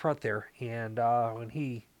guy up front there. And when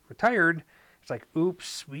he retired, it's like,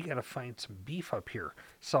 oops, we got to find some beef up here.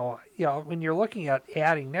 So, when you're looking at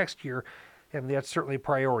adding next year, and that's certainly a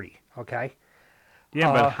priority, okay?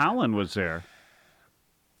 Yeah, but Holland was there.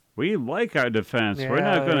 We like our defense. We're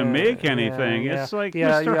not going to make anything. It's like,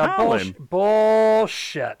 Mr. Holland.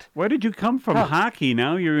 Bullshit. Where did you come from? Hockey.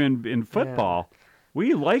 Now you're in football. Yeah.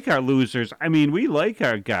 We like our losers. I mean, we like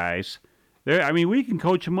our guys. We can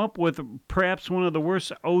coach them up with perhaps one of the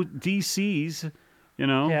worst DCs,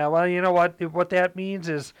 Yeah, well, you know what that means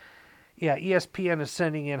is, ESPN is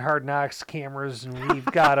sending in Hard Knocks cameras, and we've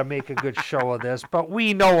got to make a good show of this. But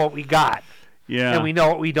we know what we got. Yeah. And we know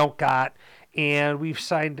what we don't got. And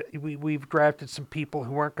we've drafted some people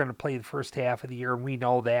who aren't going to play the first half of the year, and we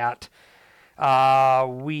know that.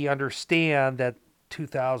 We understand that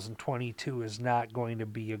 2022 is not going to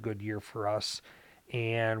be a good year for us,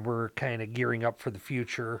 and we're kind of gearing up for the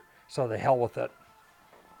future, so the hell with it.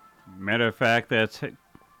 Matter of fact, that's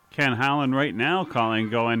Ken Holland right now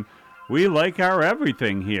going, we like our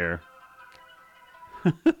everything here.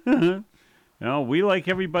 We like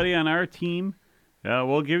everybody on our team.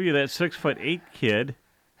 We'll give you that 6'8" kid.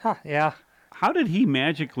 Huh, yeah. How did he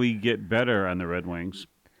magically get better on the Red Wings?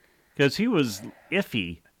 Because he was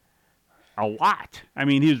iffy a lot. I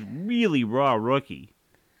mean, he's really raw rookie.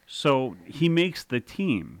 So he makes the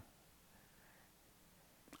team.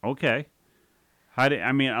 Okay.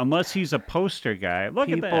 Unless he's a poster guy. Look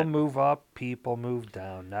at that. People move up, people move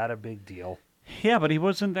down. Not a big deal. Yeah, but he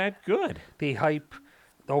wasn't that good. They hype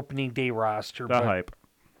the opening day roster. The hype.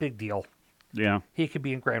 Big deal. Yeah. He could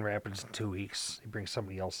be in Grand Rapids in 2 weeks. He brings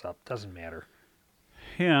somebody else up. Doesn't matter.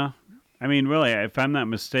 Yeah. I mean, really, if I'm not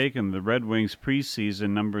mistaken, the Red Wings preseason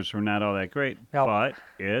numbers were not all that great. Nope. But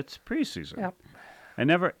it's preseason. Yep. I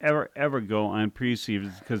never, ever, ever go on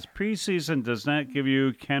preseason because preseason does not give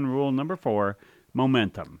you, Ken Rule number 4,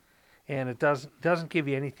 momentum. And it doesn't give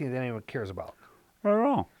you anything that anyone cares about. Not at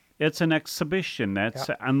all. It's an exhibition. That's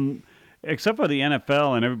except for the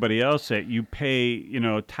NFL and everybody else that you pay,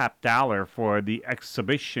 top dollar for the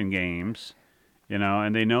exhibition games,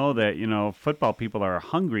 and they know that, football people are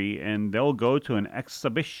hungry and they'll go to an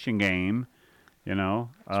exhibition game,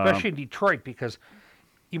 Especially in Detroit because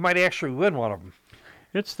you might actually win one of them.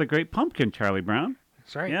 It's the Great Pumpkin, Charlie Brown.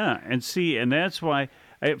 That's right. Yeah, and that's why,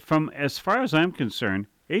 from as far as I'm concerned,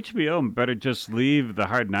 HBO better just leave the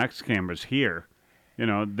Hard Knocks cameras here.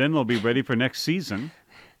 Then they'll be ready for next season.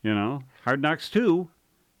 Hard Knocks 2.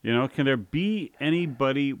 Can there be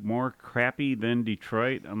anybody more crappy than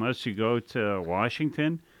Detroit unless you go to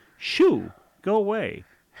Washington? Shoo, go away.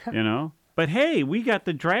 But hey, we got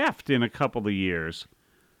the draft in a couple of years.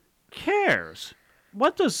 Cares?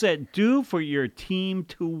 What does that do for your team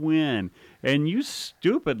to win? And you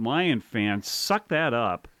stupid Lion fans, suck that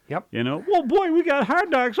up. Yep. Well, boy, we got Hard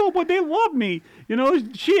Knocks. Oh, but they love me.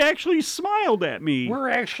 She actually smiled at me. We're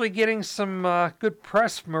actually getting some good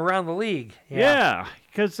press from around the league. Yeah,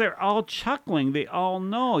 because they're all chuckling. They all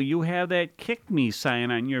know you have that kick me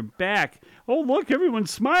sign on your back. Oh, look,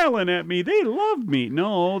 everyone's smiling at me. They love me.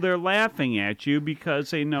 No, they're laughing at you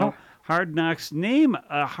because they know Hard Knocks. Name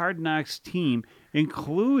a Hard Knocks team,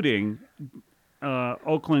 including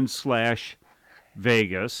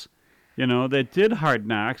Oakland/Vegas, that did Hard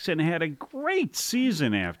Knocks and had a great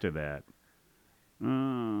season after that.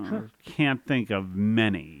 Can't think of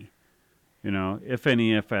many, if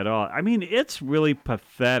any, if at all. I mean, it's really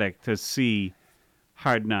pathetic to see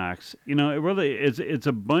Hard Knocks. It really is. It's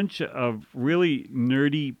a bunch of really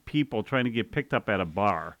nerdy people trying to get picked up at a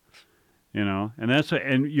bar, and that's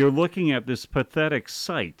and you're looking at this pathetic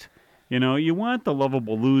site, You know, you want the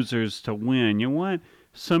lovable losers to win. You want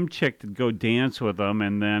some chick to go dance with them,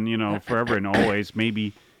 and then, you know, forever and always,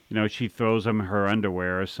 maybe, you know, she throws them her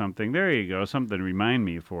underwear or something. There you go, something to remind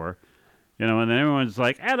me for. You know, and then everyone's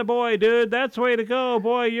like, attaboy, dude, that's the way to go.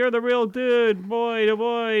 Boy, you're the real dude. Boy, to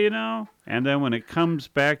boy, you know. And then when it comes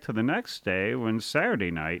back to the next day, when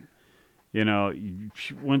Saturday night, you know,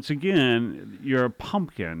 once again, you're a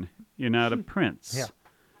pumpkin. You're not a prince. Yeah.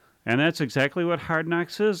 And that's exactly what Hard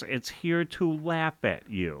Knocks is. It's here to laugh at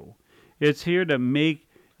you. It's here to make,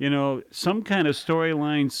 you know, some kind of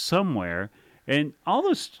storyline somewhere. And all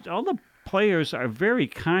the players are very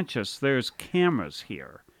conscious there's cameras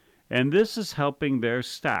here. And this is helping their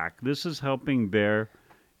stock. This is helping their,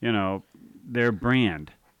 you know, their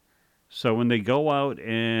brand. So when they go out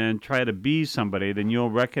and try to be somebody, then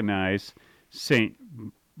you'll recognize Saint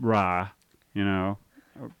Ra, you know,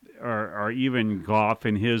 or even Goff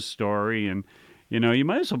in his story. And, you know, you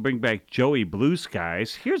might as well bring back Joey Blue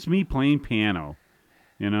Skies. Here's me playing piano,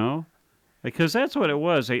 you know, because that's what it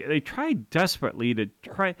was. They tried desperately to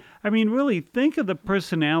try. I mean, really, think of the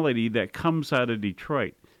personality that comes out of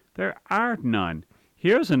Detroit. There are none.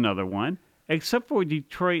 Here's another one, except for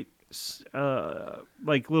Detroit,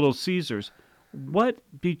 like Little Caesars. What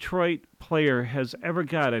Detroit player has ever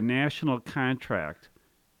got a national contract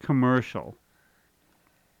commercial?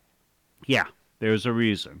 Yeah, there's a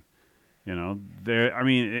reason. You know, there. I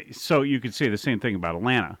mean, so you could say the same thing about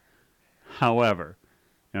Atlanta. However,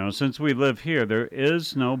 you know, since we live here, there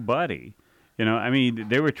is nobody. You know, I mean,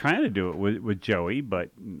 they were trying to do it with Joey, but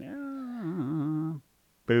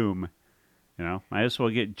boom. You know, might as well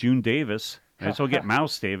get June Davis. Might as well get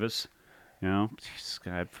Mouse Davis. You know, jeez,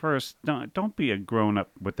 God, first, don't be a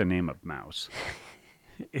grown-up with the name of Mouse.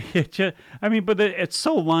 I mean, but it's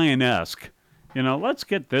so Lion-esque. You know, let's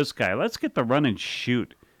get this guy. Let's get the run and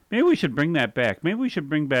shoot. Maybe we should bring that back. Maybe we should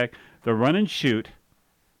bring back the run and shoot,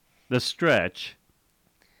 the stretch,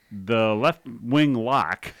 the left wing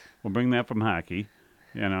lock. We'll bring that from hockey.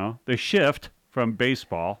 You know, the shift from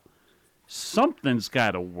baseball. Something's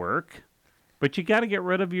got to work, but you got to get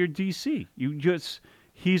rid of your DC.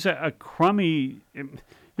 He's a crummy. You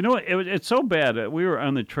know what? It's so bad. We were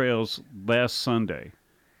on the trails last Sunday.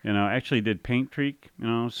 You know, actually did Paint Creek, you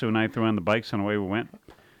know, Sue and I threw on the bikes on the way we went.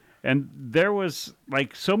 And there was,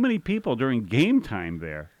 like, so many people during game time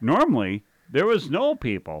there. Normally, there was no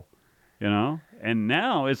people, you know. And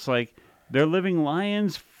now it's like they're living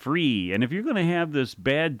Lions free. And if you're going to have this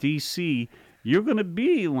bad DC, you're going to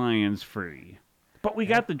be Lions free. But we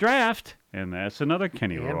got the draft, and that's another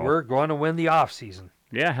Kenny roll. And we're going to win the offseason.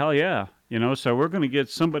 Yeah, hell yeah. You know, so we're going to get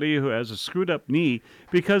somebody who has a screwed up knee,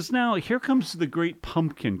 because now here comes the great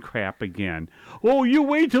pumpkin crap again. Oh, you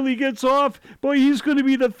wait till he gets off. Boy, he's going to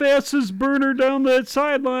be the fastest burner down that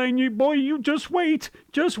sideline. You just wait.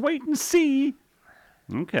 Just wait and see.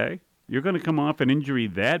 Okay. You're going to come off an injury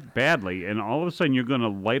that badly, and all of a sudden you're going to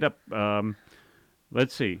light up,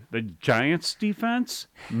 let's see, the Giants defense?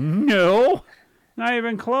 No. Not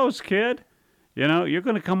even close, kid. You know, you're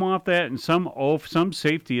going to come off that, and some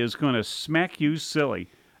safety is going to smack you silly.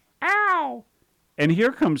 Ow! And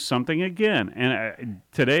here comes something again. And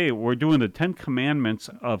today we're doing the 10 Commandments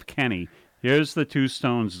of Kenny. Here's the 2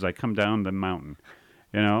 stones as I come down the mountain.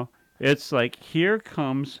 You know, it's like here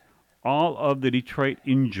comes all of the Detroit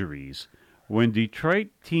injuries. When Detroit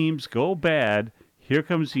teams go bad, here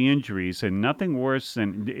comes the injuries, and nothing worse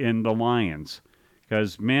than in the Lions.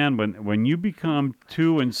 Because, man, when you become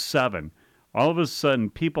 2-7, all of a sudden,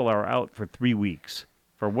 people are out for 3 weeks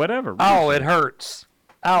for whatever reason. Oh, it hurts.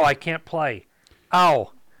 Oh, I can't play.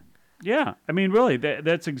 Oh. Yeah, I mean, really,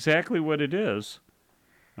 that's exactly what it is.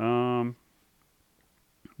 Need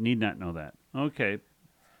not know that. Okay.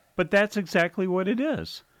 But that's exactly what it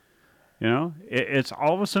is. You know, it's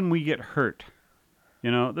all of a sudden we get hurt.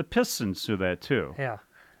 You know, the Pistons do that too. Yeah.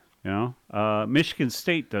 You know, Michigan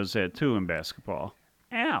State does that too in basketball.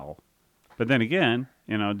 Ow. But then again,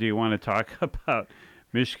 you know, do you want to talk about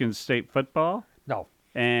Michigan State football? No.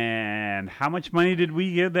 And how much money did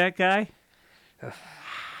we give that guy?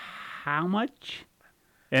 How much?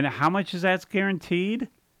 And how much is that guaranteed?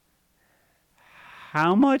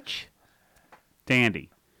 How much? Dandy.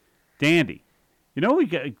 You know what we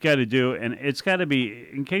got to do, and it's got to be,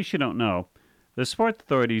 in case you don't know, the sports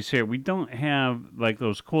authorities here, we don't have like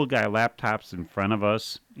those cool guy laptops in front of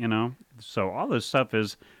us, you know? So all this stuff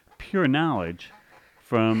is pure knowledge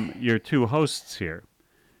from your 2 hosts here,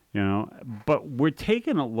 you know? But we're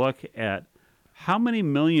taking a look at how many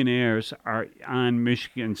millionaires are on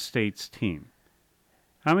Michigan State's team.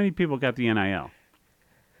 How many people got the NIL?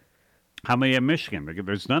 How many at Michigan? Because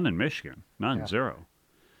there's none in Michigan. None, yeah. 0.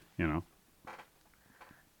 You know?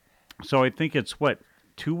 So I think it's, what,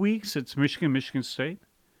 2 weeks? It's Michigan State?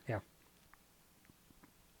 Yeah.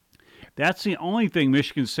 That's the only thing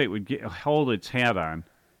Michigan State would hold its hat on,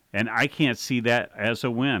 and I can't see that as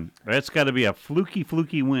a win. That's got to be a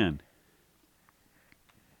fluky win.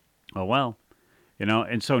 Oh, well.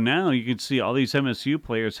 And so now you can see all these MSU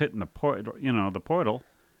players hitting the portal.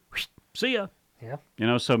 See ya.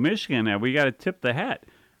 Yeah. So Michigan, we got to tip the hat.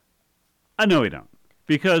 No, we don't.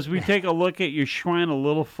 Because we take a look at your Shrine of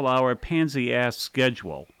Little Flower pansy-ass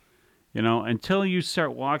schedule. Until you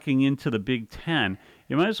start walking into the Big Ten,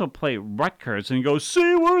 you might as well play Rutgers and go,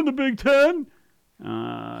 see, we're in the Big Ten.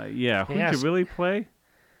 Yeah, who'd you really play?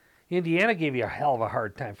 Indiana gave you a hell of a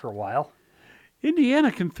hard time for a while.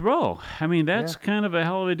 Indiana can throw. I mean, that's kind of a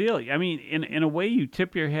hell of a deal. I mean, in a way, you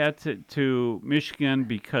tip your hat to Michigan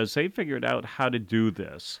because they figured out how to do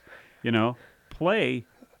this. Play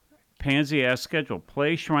pansy-ass schedule.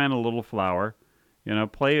 Play Shrine of Little Flower.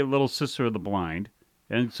 Play Little Sister of the Blind.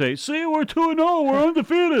 And say, see, we're 2-0. We're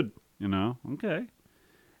undefeated. Okay.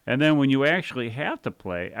 And then when you actually have to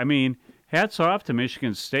play, I mean, hats off to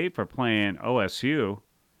Michigan State for playing OSU.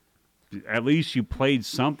 At least you played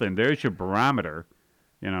something. There's your barometer,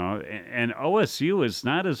 And OSU is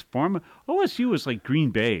not as formal. OSU is like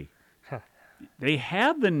Green Bay. They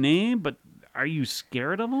have the name, but are you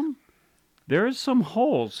scared of them? There's some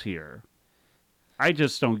holes here. I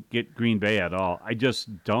just don't get Green Bay at all. I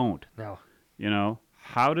just don't. No.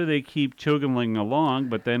 How do they keep chugging along?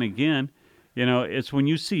 But then again, it's when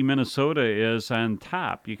you see Minnesota is on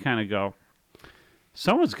top, you kind of go,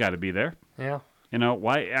 someone's got to be there. Yeah.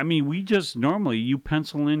 Why? I mean, we just normally you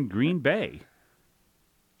pencil in Green Bay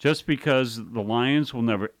just because the Lions will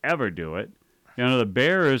never, ever do it. The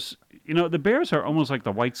Bears, the Bears are almost like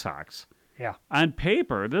the White Sox. Yeah. On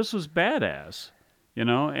paper, this was badass, and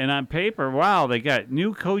on paper, wow, they got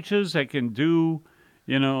new coaches that can do,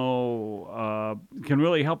 can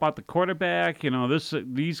really help out the quarterback.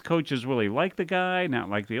 These coaches really like the guy, not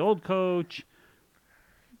like the old coach.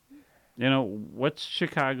 What's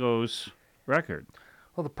Chicago's record?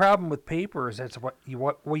 Well, the problem with paper is that's what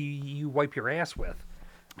you wipe your ass with.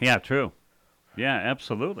 Yeah, true. Yeah,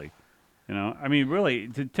 absolutely. I mean, really,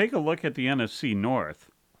 to take a look at the NFC North,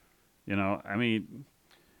 I mean,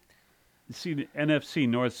 see the NFC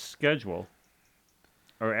North schedule,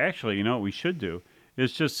 or actually, what we should do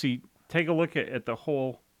is just take a look at the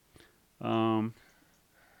whole NFC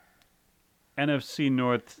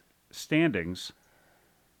North standings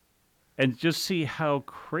and just see how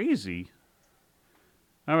crazy.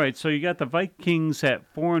 All right, so you got the Vikings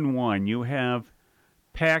at 4-1. You have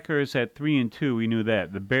Packers at 3-2. We knew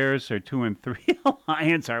that. The Bears are 2-3.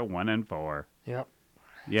 Lions are 1-4. Yep.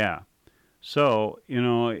 Yeah. So,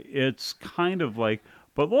 it's kind of like,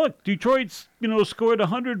 but look, Detroit's, scored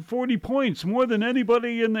 140 points, more than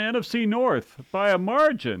anybody in the NFC North by a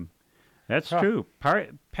margin. That's true.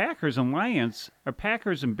 Packers and Lions, or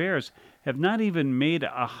Packers and Bears, have not even made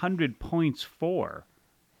 100 points for.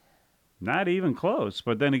 Not even close.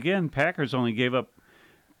 But then again, Packers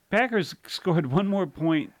scored one more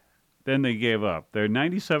point than they gave up. They're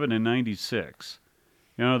 97-96.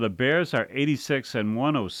 The Bears are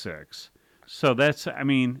 86-106. So that's, I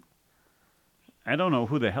mean, I don't know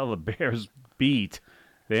who the hell the Bears beat.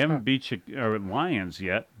 They haven't beat Lions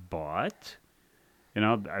yet, but,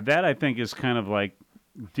 that I think is kind of like,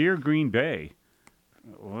 dear Green Bay,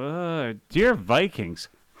 dear Vikings,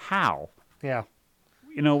 how? Yeah.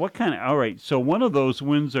 What kind of, all right, so one of those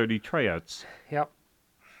wins are Detroit's. Yep.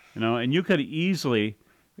 And you could easily,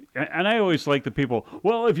 and I always like the people,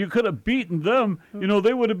 well, if you could have beaten them,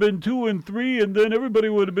 they would have been 2-3, and then everybody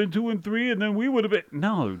would have been 2-3, and then we would have been.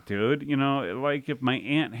 No, dude, like if my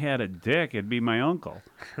aunt had a dick, it'd be my uncle.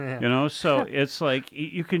 So it's like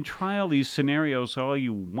you can try all these scenarios all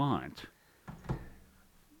you want.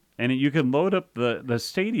 And you can load up the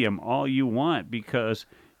stadium all you want because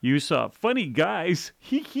you saw funny guys,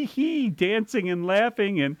 dancing and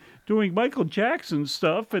laughing and doing Michael Jackson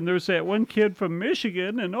stuff. And there's that one kid from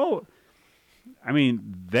Michigan. And, I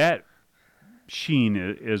mean, that sheen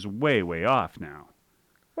is way, way off now.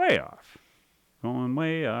 Way off. Going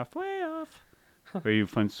way off, way off. For you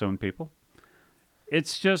Flintstone people.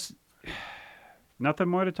 It's just nothing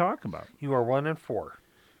more to talk about. You are 1-4.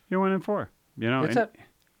 You're 1-4. That's it.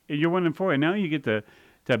 You're 1-4. And now you get to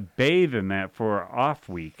bathe in that for an off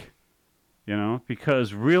week,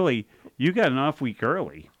 because really you got an off week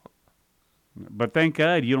early. But thank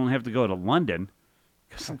God you don't have to go to London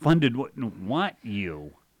because London wouldn't want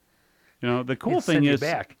you. The cool thing is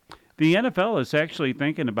the NFL is actually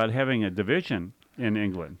thinking about having a division in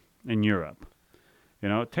England, in Europe.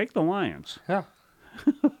 Take the Lions. Yeah.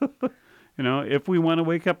 if we want to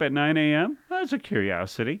wake up at 9 a.m., that's a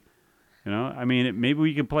curiosity. I mean, maybe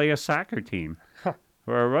we could play a soccer team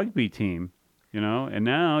or a rugby team, And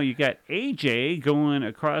now you got AJ going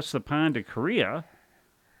across the pond to Korea.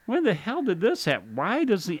 When the hell did this happen? Why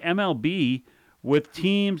does the MLB, with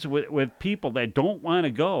teams, with people that don't want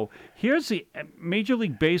to go, here's the Major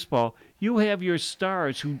League Baseball, you have your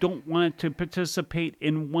stars who don't want to participate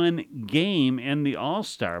in one game in the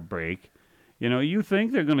All-Star break. You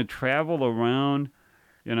think they're going to travel around,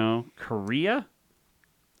 Korea?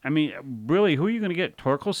 I mean, really, who are you going to get?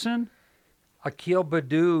 Torkelson? Akil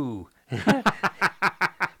Badu.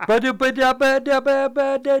 Badu.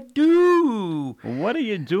 What are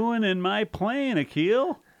you doing in my plane,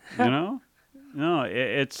 Akil? No,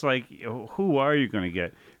 it's like, who are you going to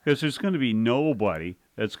get? Because there's going to be nobody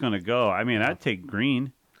that's going to go. I mean, I'd take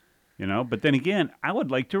Green, but then again, I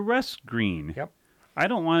would like to rest Green. Yep. I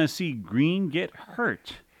don't want to see Green get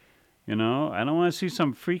hurt. I don't want to see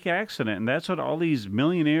some freak accident. And that's what all these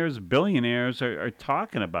millionaires, billionaires are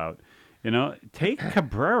talking about. Take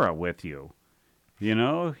Cabrera with you.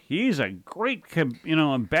 He's a great,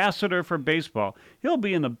 ambassador for baseball. He'll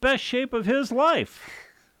be in the best shape of his life.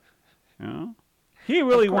 He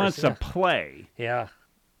really wants to play. Yeah.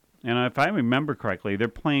 If I remember correctly, they're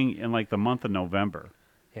playing in like the month of November.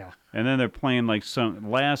 Yeah. And then they're playing like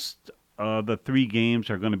the 3 games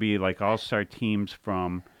are going to be like all-star teams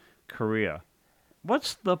from Korea.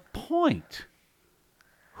 What's the point?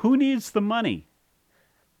 Who needs the money?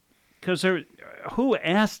 Because who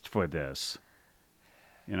asked for this?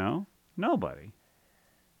 Nobody.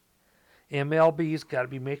 MLB's got to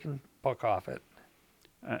be making buck off it.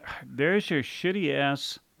 There's your shitty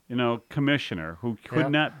ass, commissioner who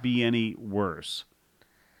could not be any worse.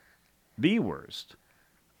 The worst.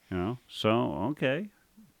 So, okay.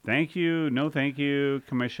 Thank you. No, thank you,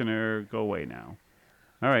 commissioner. Go away now.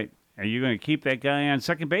 All right. Are you going to keep that guy on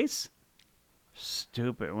second base?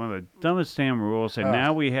 Stupid. One of the dumbest damn rules. And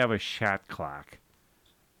now we have a shot clock.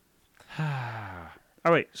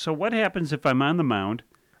 All right. So what happens if I'm on the mound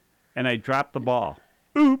and I drop the ball?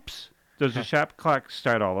 Oops. Does the shot clock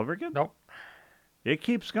start all over again? Nope. It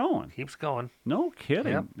keeps going. Keeps going. No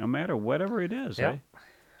kidding. Yep. No matter whatever it is. Yep. Eh?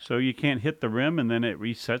 So you can't hit the rim and then it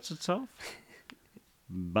resets itself?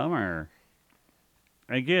 Bummer.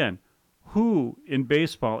 Again, who in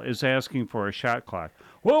baseball is asking for a shot clock?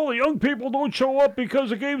 Well, the young people don't show up because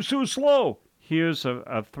the game's too slow. Here's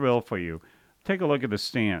a thrill for you. Take a look at the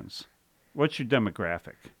stands. What's your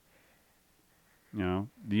demographic? The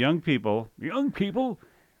young people,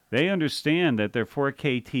 they understand that they're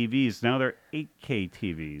 4K TVs. Now they're 8K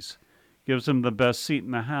TVs. Gives them the best seat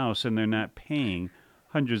in the house, and they're not paying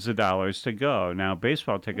hundreds of dollars to go. Now,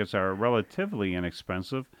 baseball tickets are relatively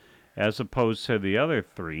inexpensive as opposed to the other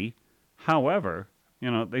 3. However,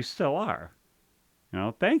 they still are.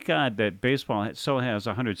 Thank God that baseball still has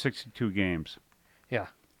 162 games. Yeah.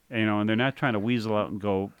 And they're not trying to weasel out and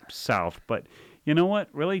go south. But you know what?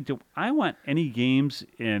 Really, do I want any games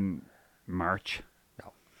in March?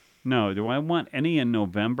 No. No. Do I want any in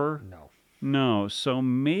November? No. No. So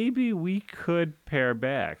maybe we could pare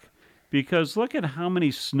back. Because look at how many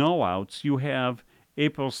snowouts you have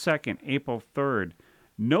April 2nd, April 3rd.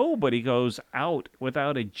 Nobody goes out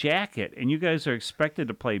without a jacket, and you guys are expected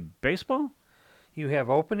to play baseball? You have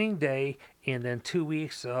opening day and then 2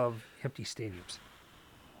 weeks of empty stadiums.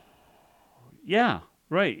 Yeah,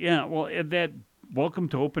 right. Yeah, well, that welcome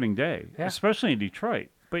to opening day, especially in Detroit.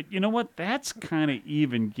 But you know what? That's kind of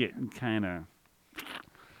even getting kind of...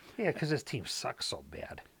 Yeah, because this team sucks so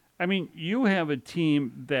bad. I mean, you have a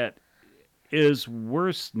team that is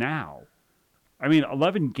worse now.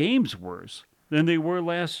 11 games worse than they were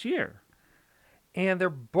last year. And they're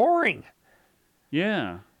boring.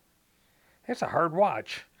 Yeah. It's a hard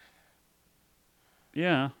watch.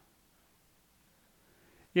 Yeah.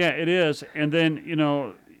 Yeah, it is. And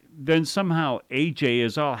then, then somehow AJ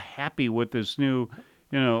is all happy with this new,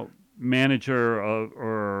 manager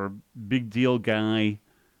or big deal guy.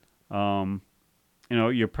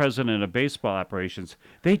 Your president of baseball operations.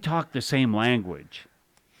 They talk the same language.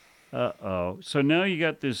 Uh-oh. So now you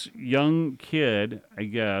got this young kid, I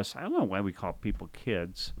guess. I don't know why we call people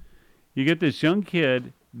kids. You get this young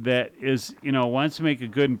kid that is, wants to make a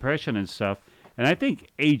good impression and stuff. And I think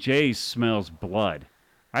AJ smells blood.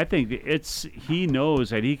 I think he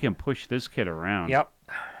knows that he can push this kid around. Yep.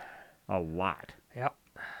 A lot. Yep.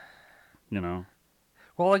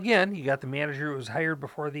 Well, again, you got the manager who was hired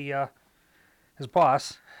before his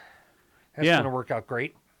boss. That's going to work out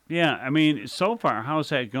great. Yeah, so far, how's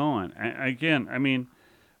that going?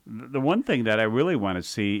 The one thing that I really want to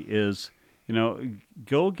see is,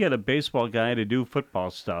 go get a baseball guy to do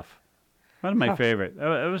football stuff. One of my favorite.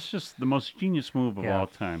 It was just the most genius move of Yeah. all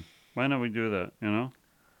time. Why don't we do that, you know?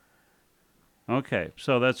 Okay,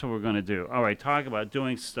 so that's what we're going to do. All right, talk about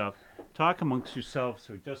doing stuff. Talk amongst yourselves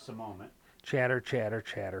for just a moment. Chatter, chatter,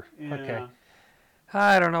 chatter. Yeah. Okay.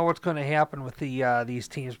 I don't know what's going to happen with these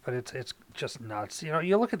teams, but it's just nuts. You know,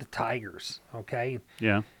 you look at the Tigers, okay?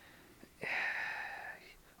 Yeah.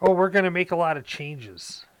 Oh, we're going to make a lot of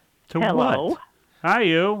changes. To Hello. what? Hi,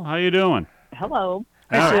 you. How you doing? Hello.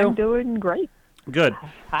 Hi, Sue. I'm doing great. Good.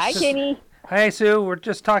 Hi, Kenny. Hey, Sue, we're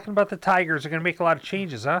just talking about the Tigers. They're going to make a lot of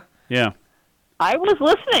changes, huh? Yeah. I was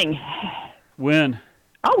listening. When?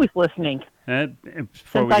 Always listening. Before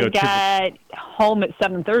Since we I go got home at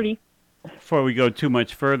 7:30. before we go too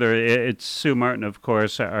much further, it's Sue Martin, of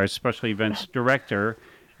course, our special events director,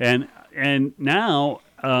 and now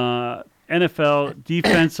NFL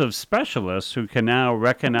defensive specialist who can now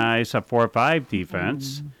recognize a 4-5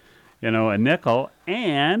 defense, a nickel,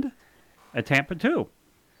 and a Tampa 2.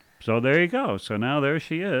 So there you go. So now there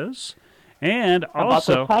she is. And How about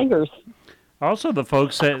the also, Tigers? the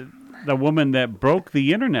folks the woman that broke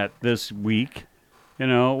the internet this week,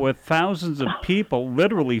 with thousands of people,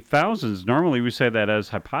 literally thousands. Normally we say that as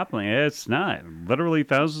hyperbole. It's not. Literally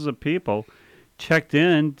thousands of people checked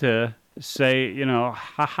in to say,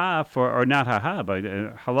 ha-ha or not ha-ha, but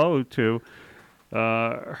hello to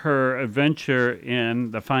her adventure in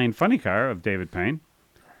the fine funny car of David Payne.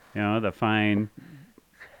 The fine,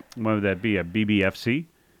 what would that be, a BBFC,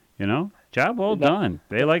 Job well done.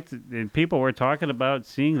 They liked, and people were talking about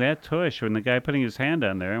seeing that tush when the guy putting his hand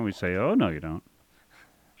on there, and we say, oh, no, you don't.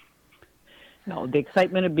 No, the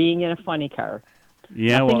excitement of being in a funny car.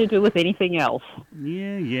 Yeah, Nothing well, to do with anything else.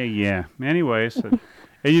 yeah. Anyways, and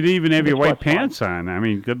you didn't even have your Which white was fun. pants on. I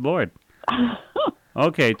mean, good Lord.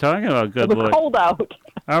 Okay, talking about good It was Lord. cold out.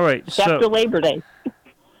 All right, It's after so Labor Day.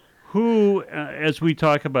 who, as we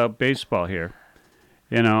talk about baseball here,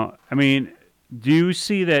 do you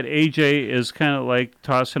see that AJ is kind of like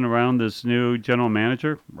tossing around this new general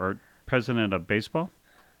manager or president of baseball?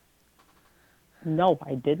 No,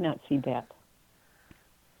 I did not see that.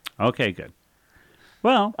 Okay, good.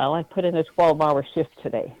 Well, Well, I put in a 12-hour shift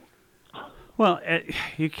today.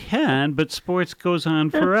 You can, but sports goes on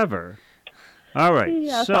forever. All right,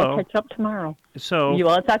 Yes, I'll so catch up tomorrow. so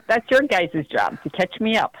Well, that's your guys' job, to catch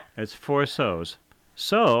me up. it's 4 so's.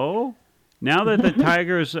 So now that the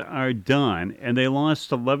Tigers are done and they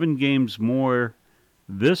lost 11 games more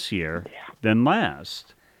this year than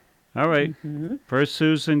last. All right, first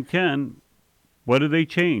Susan Ken, what do they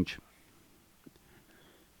change?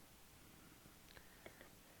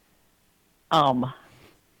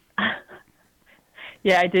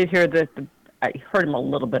 Yeah, I did hear that. I heard him a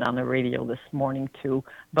little bit on the radio this morning too.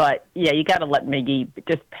 But yeah, you got to let Miggy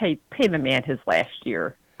just pay the man his last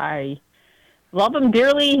year. I love him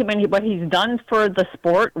dearly. I mean, what he's done for the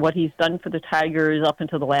sport, what he's done for the Tigers up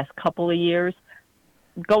until the last couple of years.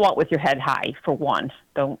 Go out with your head high for one.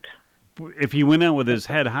 Don't. If he went out with his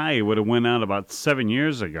head high, he would have went out about 7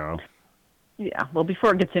 years ago. Yeah. Well,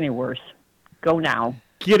 before it gets any worse, go now.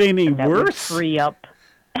 Get any That would worse? free up.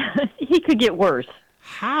 He could get worse.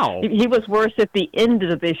 How? He was worse at the end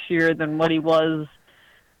of this year than what he was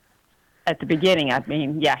at the beginning. I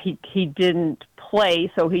mean, yeah, he didn't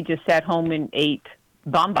play, so he just sat home and ate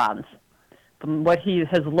bonbons. From what he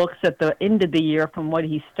has looks at the end of the year, from what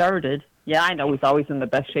he started, yeah, I know he's always in the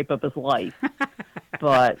best shape of his life,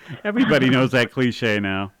 but Everybody knows that cliche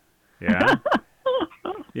now. Yeah.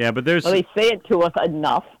 Yeah, but there's well, they say it to us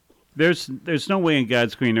enough. there's no way in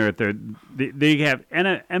God's green earth they have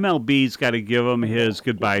MLB's got to give him his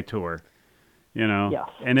goodbye tour, Yes.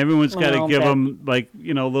 and everyone's got to Well, give that-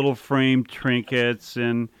 him little framed trinkets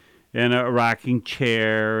and a rocking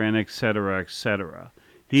chair and et cetera, et cetera.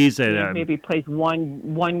 He's at Maybe plays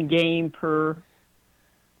one game per.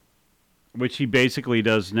 which he basically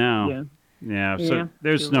does now. Yeah. Yeah, so Yeah,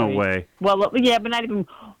 there's you're no right. way. Well, yeah, but not even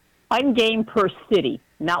one game per city,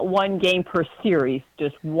 not one game per series,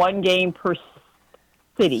 just one game per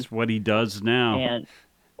city. It's what he does now. And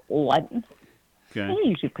what? Okay. He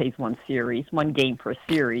usually plays one series, one game per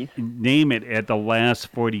series. Name it at the last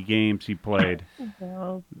 40 games he played.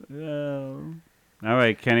 Well, All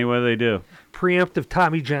right, Kenny, what do they do? Preemptive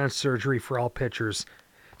Tommy John surgery for all pitchers.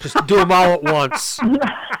 Just do them all at once.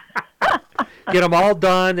 Get them all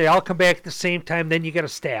done. They all come back at the same time. Then you get a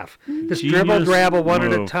staff. This dribble, Genius drabble, one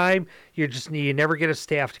at a move. time. You never get a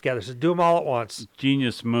staff together. So do them all at once.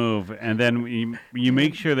 Genius move. And then you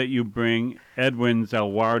make sure that you bring Edwin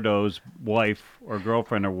Zalwardo's wife or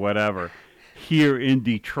girlfriend or whatever here in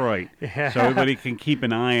Detroit so everybody can keep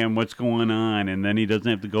an eye on what's going on, and then he doesn't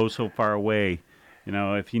have to go so far away. You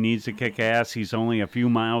know, if he needs to kick ass, he's only a few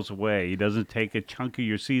miles away. He doesn't take a chunk of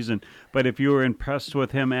your season. But if you were impressed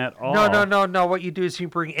with him at all... No. What you do is you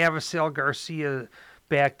bring Avisail Garcia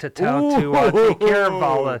back to town to take care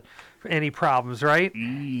of any problems, right?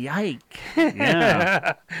 Yike.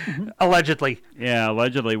 Yeah. Allegedly. Yeah,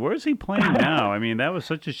 allegedly. Where's he playing now? I mean, that was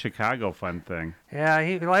such a Chicago fun thing.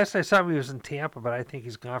 Yeah, last I saw him, he was in Tampa, but I think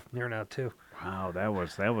he's gone from there now, too. Wow, that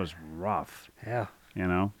was rough. Yeah. You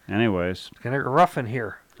know, anyways. It's kind of rough in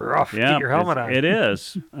here. Rough. Yeah, Get your helmet on. It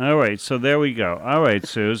is. All right, so there we go. All right,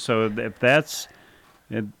 Sue. So if that's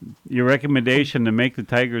your recommendation to make the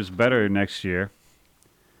Tigers better next year.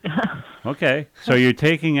 Okay, so you're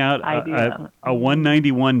taking out a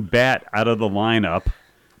 191 bat out of the lineup,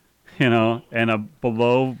 you know, and a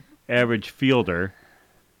below average fielder,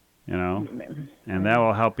 you know, and that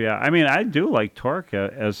will help you out. I mean, I do like Torque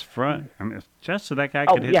as front. I mean, just so that guy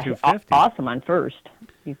could hit 250. Awesome on first.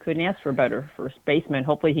 You couldn't ask for a better first baseman.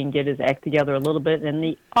 Hopefully he can get his act together a little bit in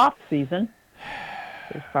the off season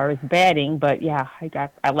as far as batting. But yeah,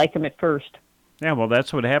 I like him at first. Yeah, well,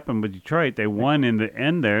 that's what happened with Detroit. They won in the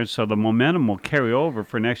end there, so the momentum will carry over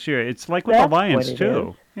for next year. It's like with the Lions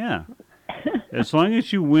too. Yeah, as long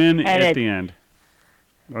as you win at the end.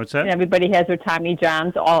 What's that? And everybody has their Tommy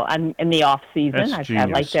Johns all in the off season. I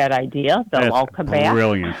like that idea. They'll all come back.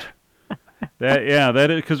 Brilliant. That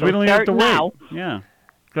is because we don't even have to now. wait. Yeah.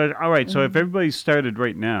 Good. All right. So if everybody started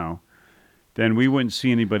right now, then we wouldn't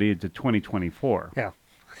see anybody into 2024. Yeah.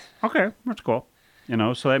 Okay, that's cool. You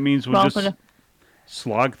know, so that means we'll just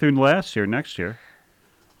slog through next year.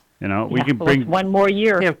 You know, we can bring one more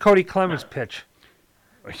year. Have Cody Clemens pitch.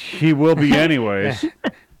 He will be anyways.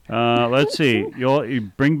 Let's see.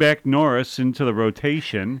 You bring back Norris into the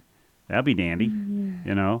rotation. That'd be dandy.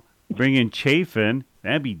 You know, bring in Chafin.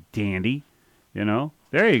 That'd be dandy. You know,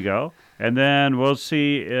 there you go. And then we'll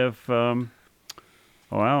see if, I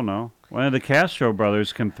don't know, one of the Castro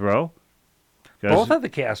brothers can throw. Both of the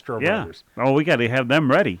Castro brothers. Oh, we got to have them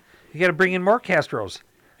ready. You got to bring in more Castros.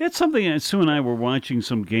 It's something that Sue and I were watching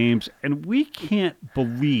some games, and we can't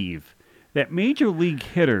believe that major league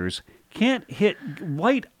hitters can't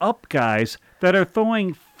light up guys that are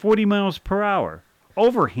throwing 40 miles per hour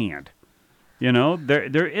overhand. You know,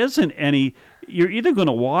 there isn't any. You're either going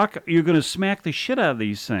to walk or you're going to smack the shit out of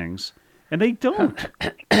these things, and they don't.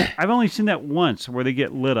 I've only seen that once where they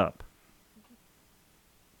get lit up.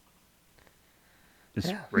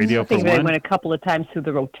 Radio I think for they one. went a couple of times through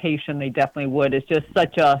the rotation. They definitely would. It's just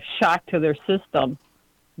such a shock to their system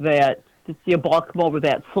that to see a ball come over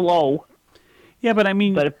that slow. Yeah, but I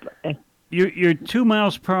mean, you're 2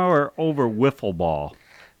 miles per hour over wiffle ball.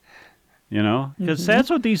 You know, because that's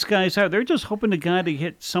what these guys are. They're just hoping the guy to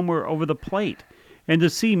hit somewhere over the plate. And to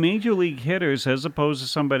see major league hitters as opposed to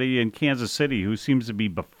somebody in Kansas City who seems to be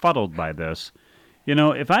befuddled by this. You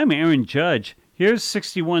know, if I'm Aaron Judge, here's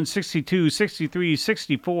 61, 62, 63,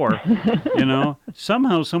 64. You know,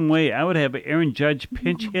 somehow, some way, I would have Aaron Judge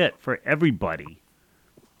pinch hit for everybody.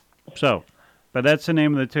 So, but that's the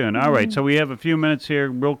name of the tune. All right, so we have a few minutes here.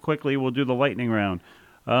 Real quickly, we'll do the lightning round.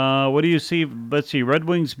 What do you see? Let's see. Red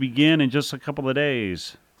Wings begin in just a couple of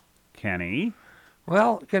days. Kenny?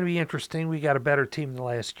 Well, it's going to be interesting. We got a better team than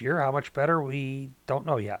last year. How much better, we don't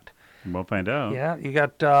know yet. We'll find out. Yeah, you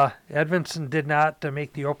got Edvinson did not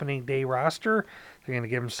make the opening day roster. They're going to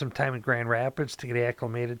give him some time in Grand Rapids to get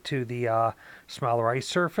acclimated to the smaller ice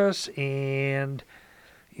surface. And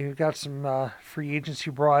you've got some free agents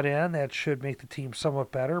you brought in that should make the team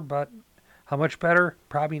somewhat better. But how much better?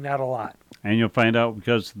 Probably not a lot. And you'll find out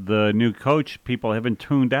because the new coach, people haven't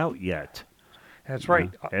tuned out yet. That's right.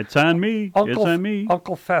 It's on me. It's on me.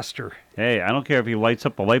 Uncle Fester. Hey, I don't care if he lights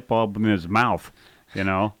up the light bulb in his mouth. You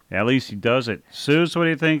know, at least he does it. Suze, what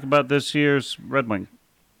do you think about this year's Red Wing?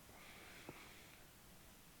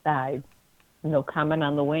 No comment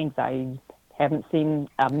on the Wings. I haven't seen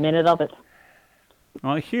a minute of it.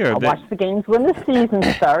 Well, here. I'll watch the games when the season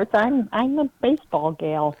starts. I'm a baseball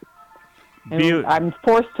gal. And I'm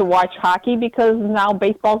forced to watch hockey because now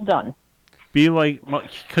baseball's done. Be like,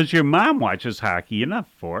 because your mom watches hockey. You're not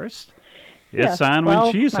forced. It's on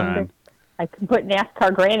when she's on. I can put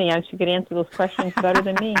NASCAR Granny on. She could answer those questions better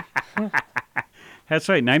than me. That's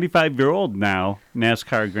right. 95-year-old now,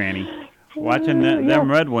 NASCAR Granny. Watching them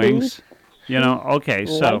Red Wings. You know, okay,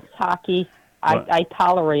 so. Likes hockey. I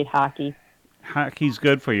tolerate hockey. Hockey's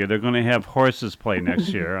good for you. They're going to have horses play next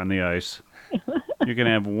year on the ice. You're going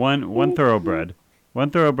to have one thoroughbred. One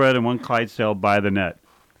thoroughbred and one Clydesdale by the net.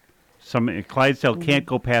 Clydesdale can't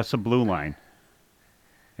go past the blue line.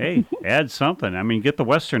 Hey, add something. I mean, get the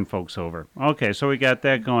Western folks over. Okay, so we got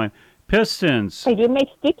that going. Pistons. They do make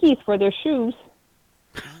stickies for their shoes.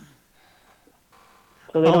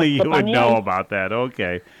 So they don't Only you slip on would the know ice. about that.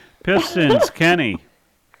 Okay. Pistons, Kenny.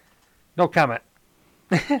 No comment.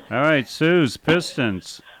 All right, Sue's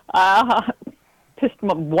Pistons.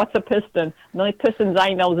 Piston. What's a piston? The only pistons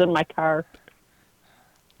I know is in my car.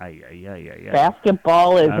 Ay.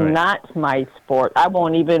 Basketball is All right. not my sport. I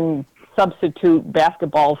won't even substitute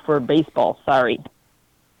basketball for baseball. Sorry.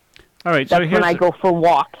 All right, so That's here's when I go for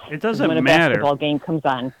walks. It doesn't when a matter. basketball game comes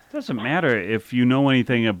on. It doesn't matter if you know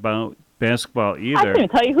anything about basketball I either. can't even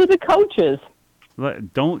tell you who the coach is.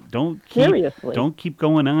 Don't keep Seriously. don't keep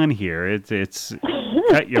going on here. It's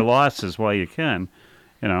cut your losses while you can,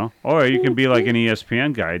 Or you can be like an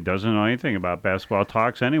ESPN guy, doesn't know anything about basketball,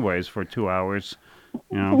 talks anyways for 2 hours.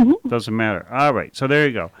 Doesn't matter. All right, so there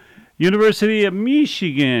you go. University of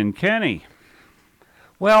Michigan, Kenny.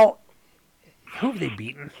 Well, who have they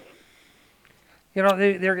beaten?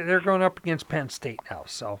 They're going up against Penn State now.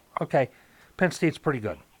 So, okay, Penn State's pretty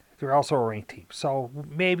good. They're also a ranked team. So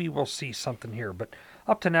maybe we'll see something here. But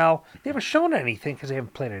up to now, they haven't shown anything because they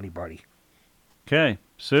haven't played anybody. Okay,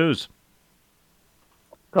 Suze.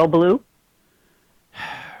 Go Blue.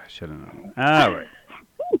 I should have known. All right.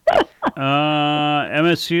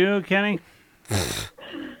 MSU, Kenny.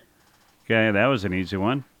 Okay, that was an easy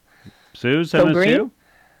one. Suze, Go MSU. green? All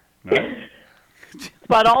right.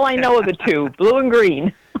 But all I know are the two, blue and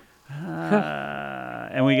green.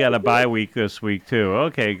 And we got a bye week this week, too.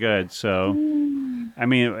 Okay, good. So, I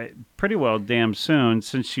mean, pretty well damn soon,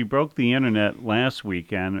 since she broke the internet last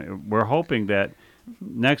weekend, we're hoping that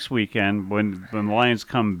next weekend, when the Lions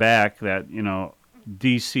come back, that,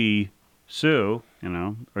 DC Sue,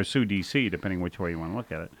 or Sue DC, depending which way you want to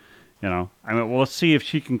look at it, I mean, we'll see if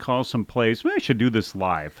she can call some plays. Maybe I should do this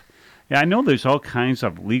live. Yeah, I know there's all kinds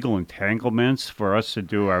of legal entanglements for us to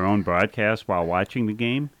do our own broadcast while watching the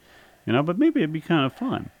game, but maybe it'd be kind of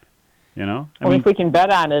fun, I Only if we can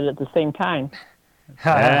bet on it at the same time.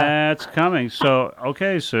 that's coming. So,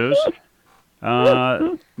 okay, Suze.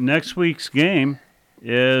 Next week's game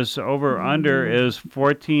is over-under is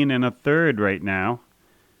 14 1/3 right now.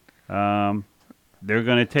 They're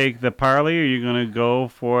going to take the parlay, or you're going to go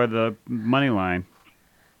for the money line?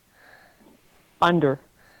 Under.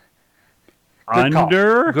 Good call.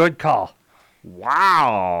 Under? Good call.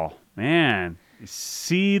 Wow. Man.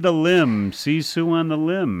 See the limb. See Sue on the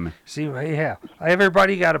limb. See, yeah,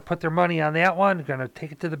 everybody got to put their money on that one. Going to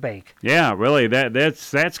take it to the bank. Yeah, really.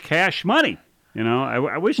 That's cash money.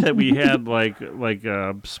 I wish that we had like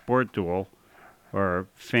a Sport Duel or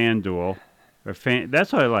Fan Duel or fan.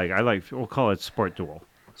 That's what I like. We'll call it Sport Duel.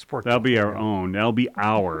 Sport. That'll be our own. That'll be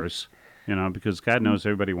ours. Because God knows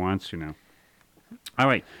everybody wants to now. All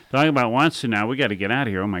right, talking about wants to now. We got to get out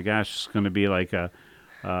of here. Oh my gosh, it's going to be like a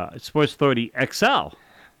Sports Authority XL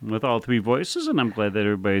with all three voices, and I'm glad that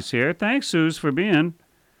everybody's here. Thanks, Suze, for being,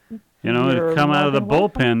 to come out of the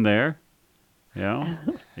bullpen there,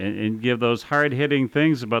 and give those hard-hitting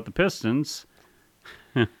things about the Pistons.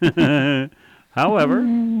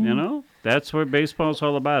 However, that's what baseball's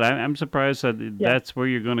all about. I'm surprised that that's where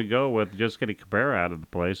you're going to go with just getting Cabrera out of the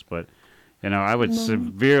place, but, I would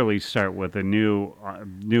severely start with a new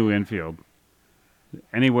infield.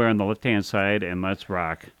 Anywhere on the left-hand side, and let's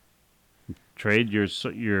rock. Trade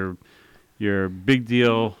your big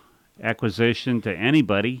deal acquisition to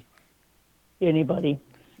anybody. Anybody.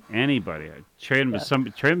 Trade him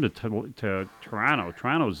to Toronto.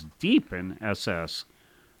 Toronto's deep in SS.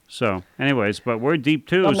 So, anyways, but we're deep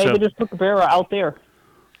too. Well, maybe just put Cabrera out there.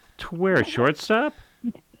 To where, shortstop?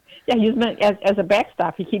 Yeah, he's meant as a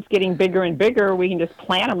backstop. He keeps getting bigger and bigger. We can just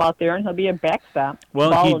plant him out there, and he'll be a backstop.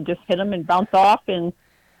 Well, Ball will just hit him and bounce off, and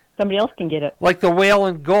somebody else can get it. Like the whale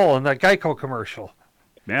and goal in the Geico commercial.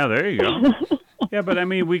 Yeah, there you go. Yeah, but I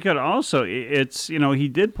mean, we could also. It's he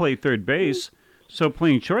did play third base, so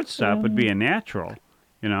playing shortstop would be a natural,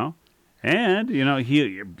 And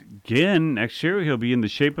he again next year he'll be in the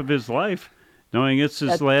shape of his life, knowing it's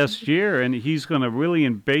his last year, and he's going to really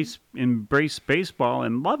embrace baseball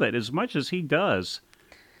and love it as much as he does.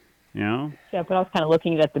 Yeah, but I was kind of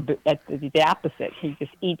looking at the opposite. He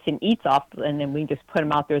just eats and eats off, and then we just put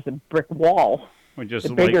him out there as a brick wall.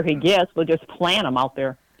 The bigger he gets, we'll just plant him out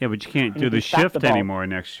there. Yeah, but you can't do the shift anymore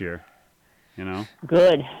next year.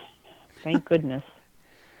 Good. Thank goodness.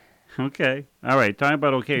 Okay. All right. Talking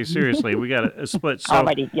about seriously, we got a split. So,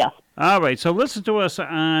 alrighty, yes. All right. So listen to us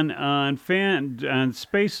on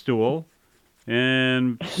Space Duel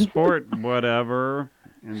and Sport whatever.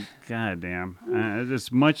 And goddamn,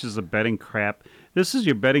 as much as the betting crap, this is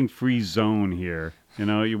your betting free zone here. You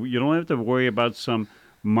don't have to worry about some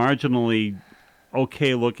marginally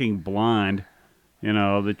okay looking blonde,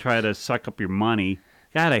 to try to suck up your money.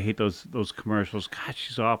 God, I hate those commercials. God,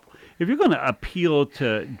 she's awful. If you're going to appeal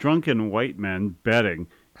to drunken white men betting,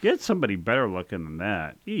 get somebody better looking than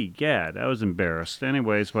that. Egad, I was embarrassed.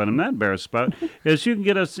 Anyways, what I'm not embarrassed about is you can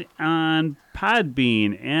get us on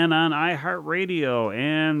Podbean and on iHeartRadio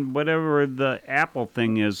and whatever the Apple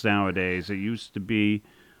thing is nowadays. It used to be,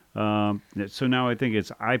 so now I think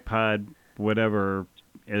it's iPod, whatever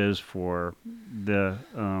it is for the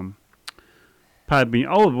Podbean.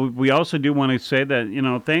 Oh, we also do want to say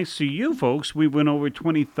that, thanks to you folks, we went over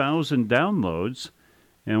 20,000 downloads,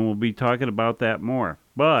 and we'll be talking about that more.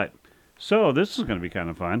 But, so this is going to be kind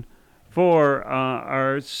of fun. For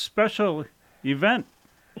our special event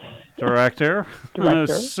director.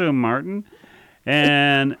 Sue Martin,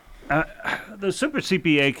 and the Super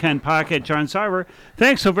CPA Ken Pocket, John Sarver,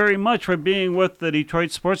 thanks so very much for being with the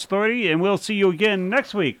Detroit Sports Authority, and we'll see you again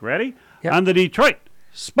next week. Ready? Yep. On the Detroit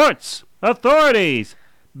Sports Authorities.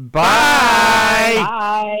 Bye.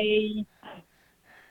 Bye.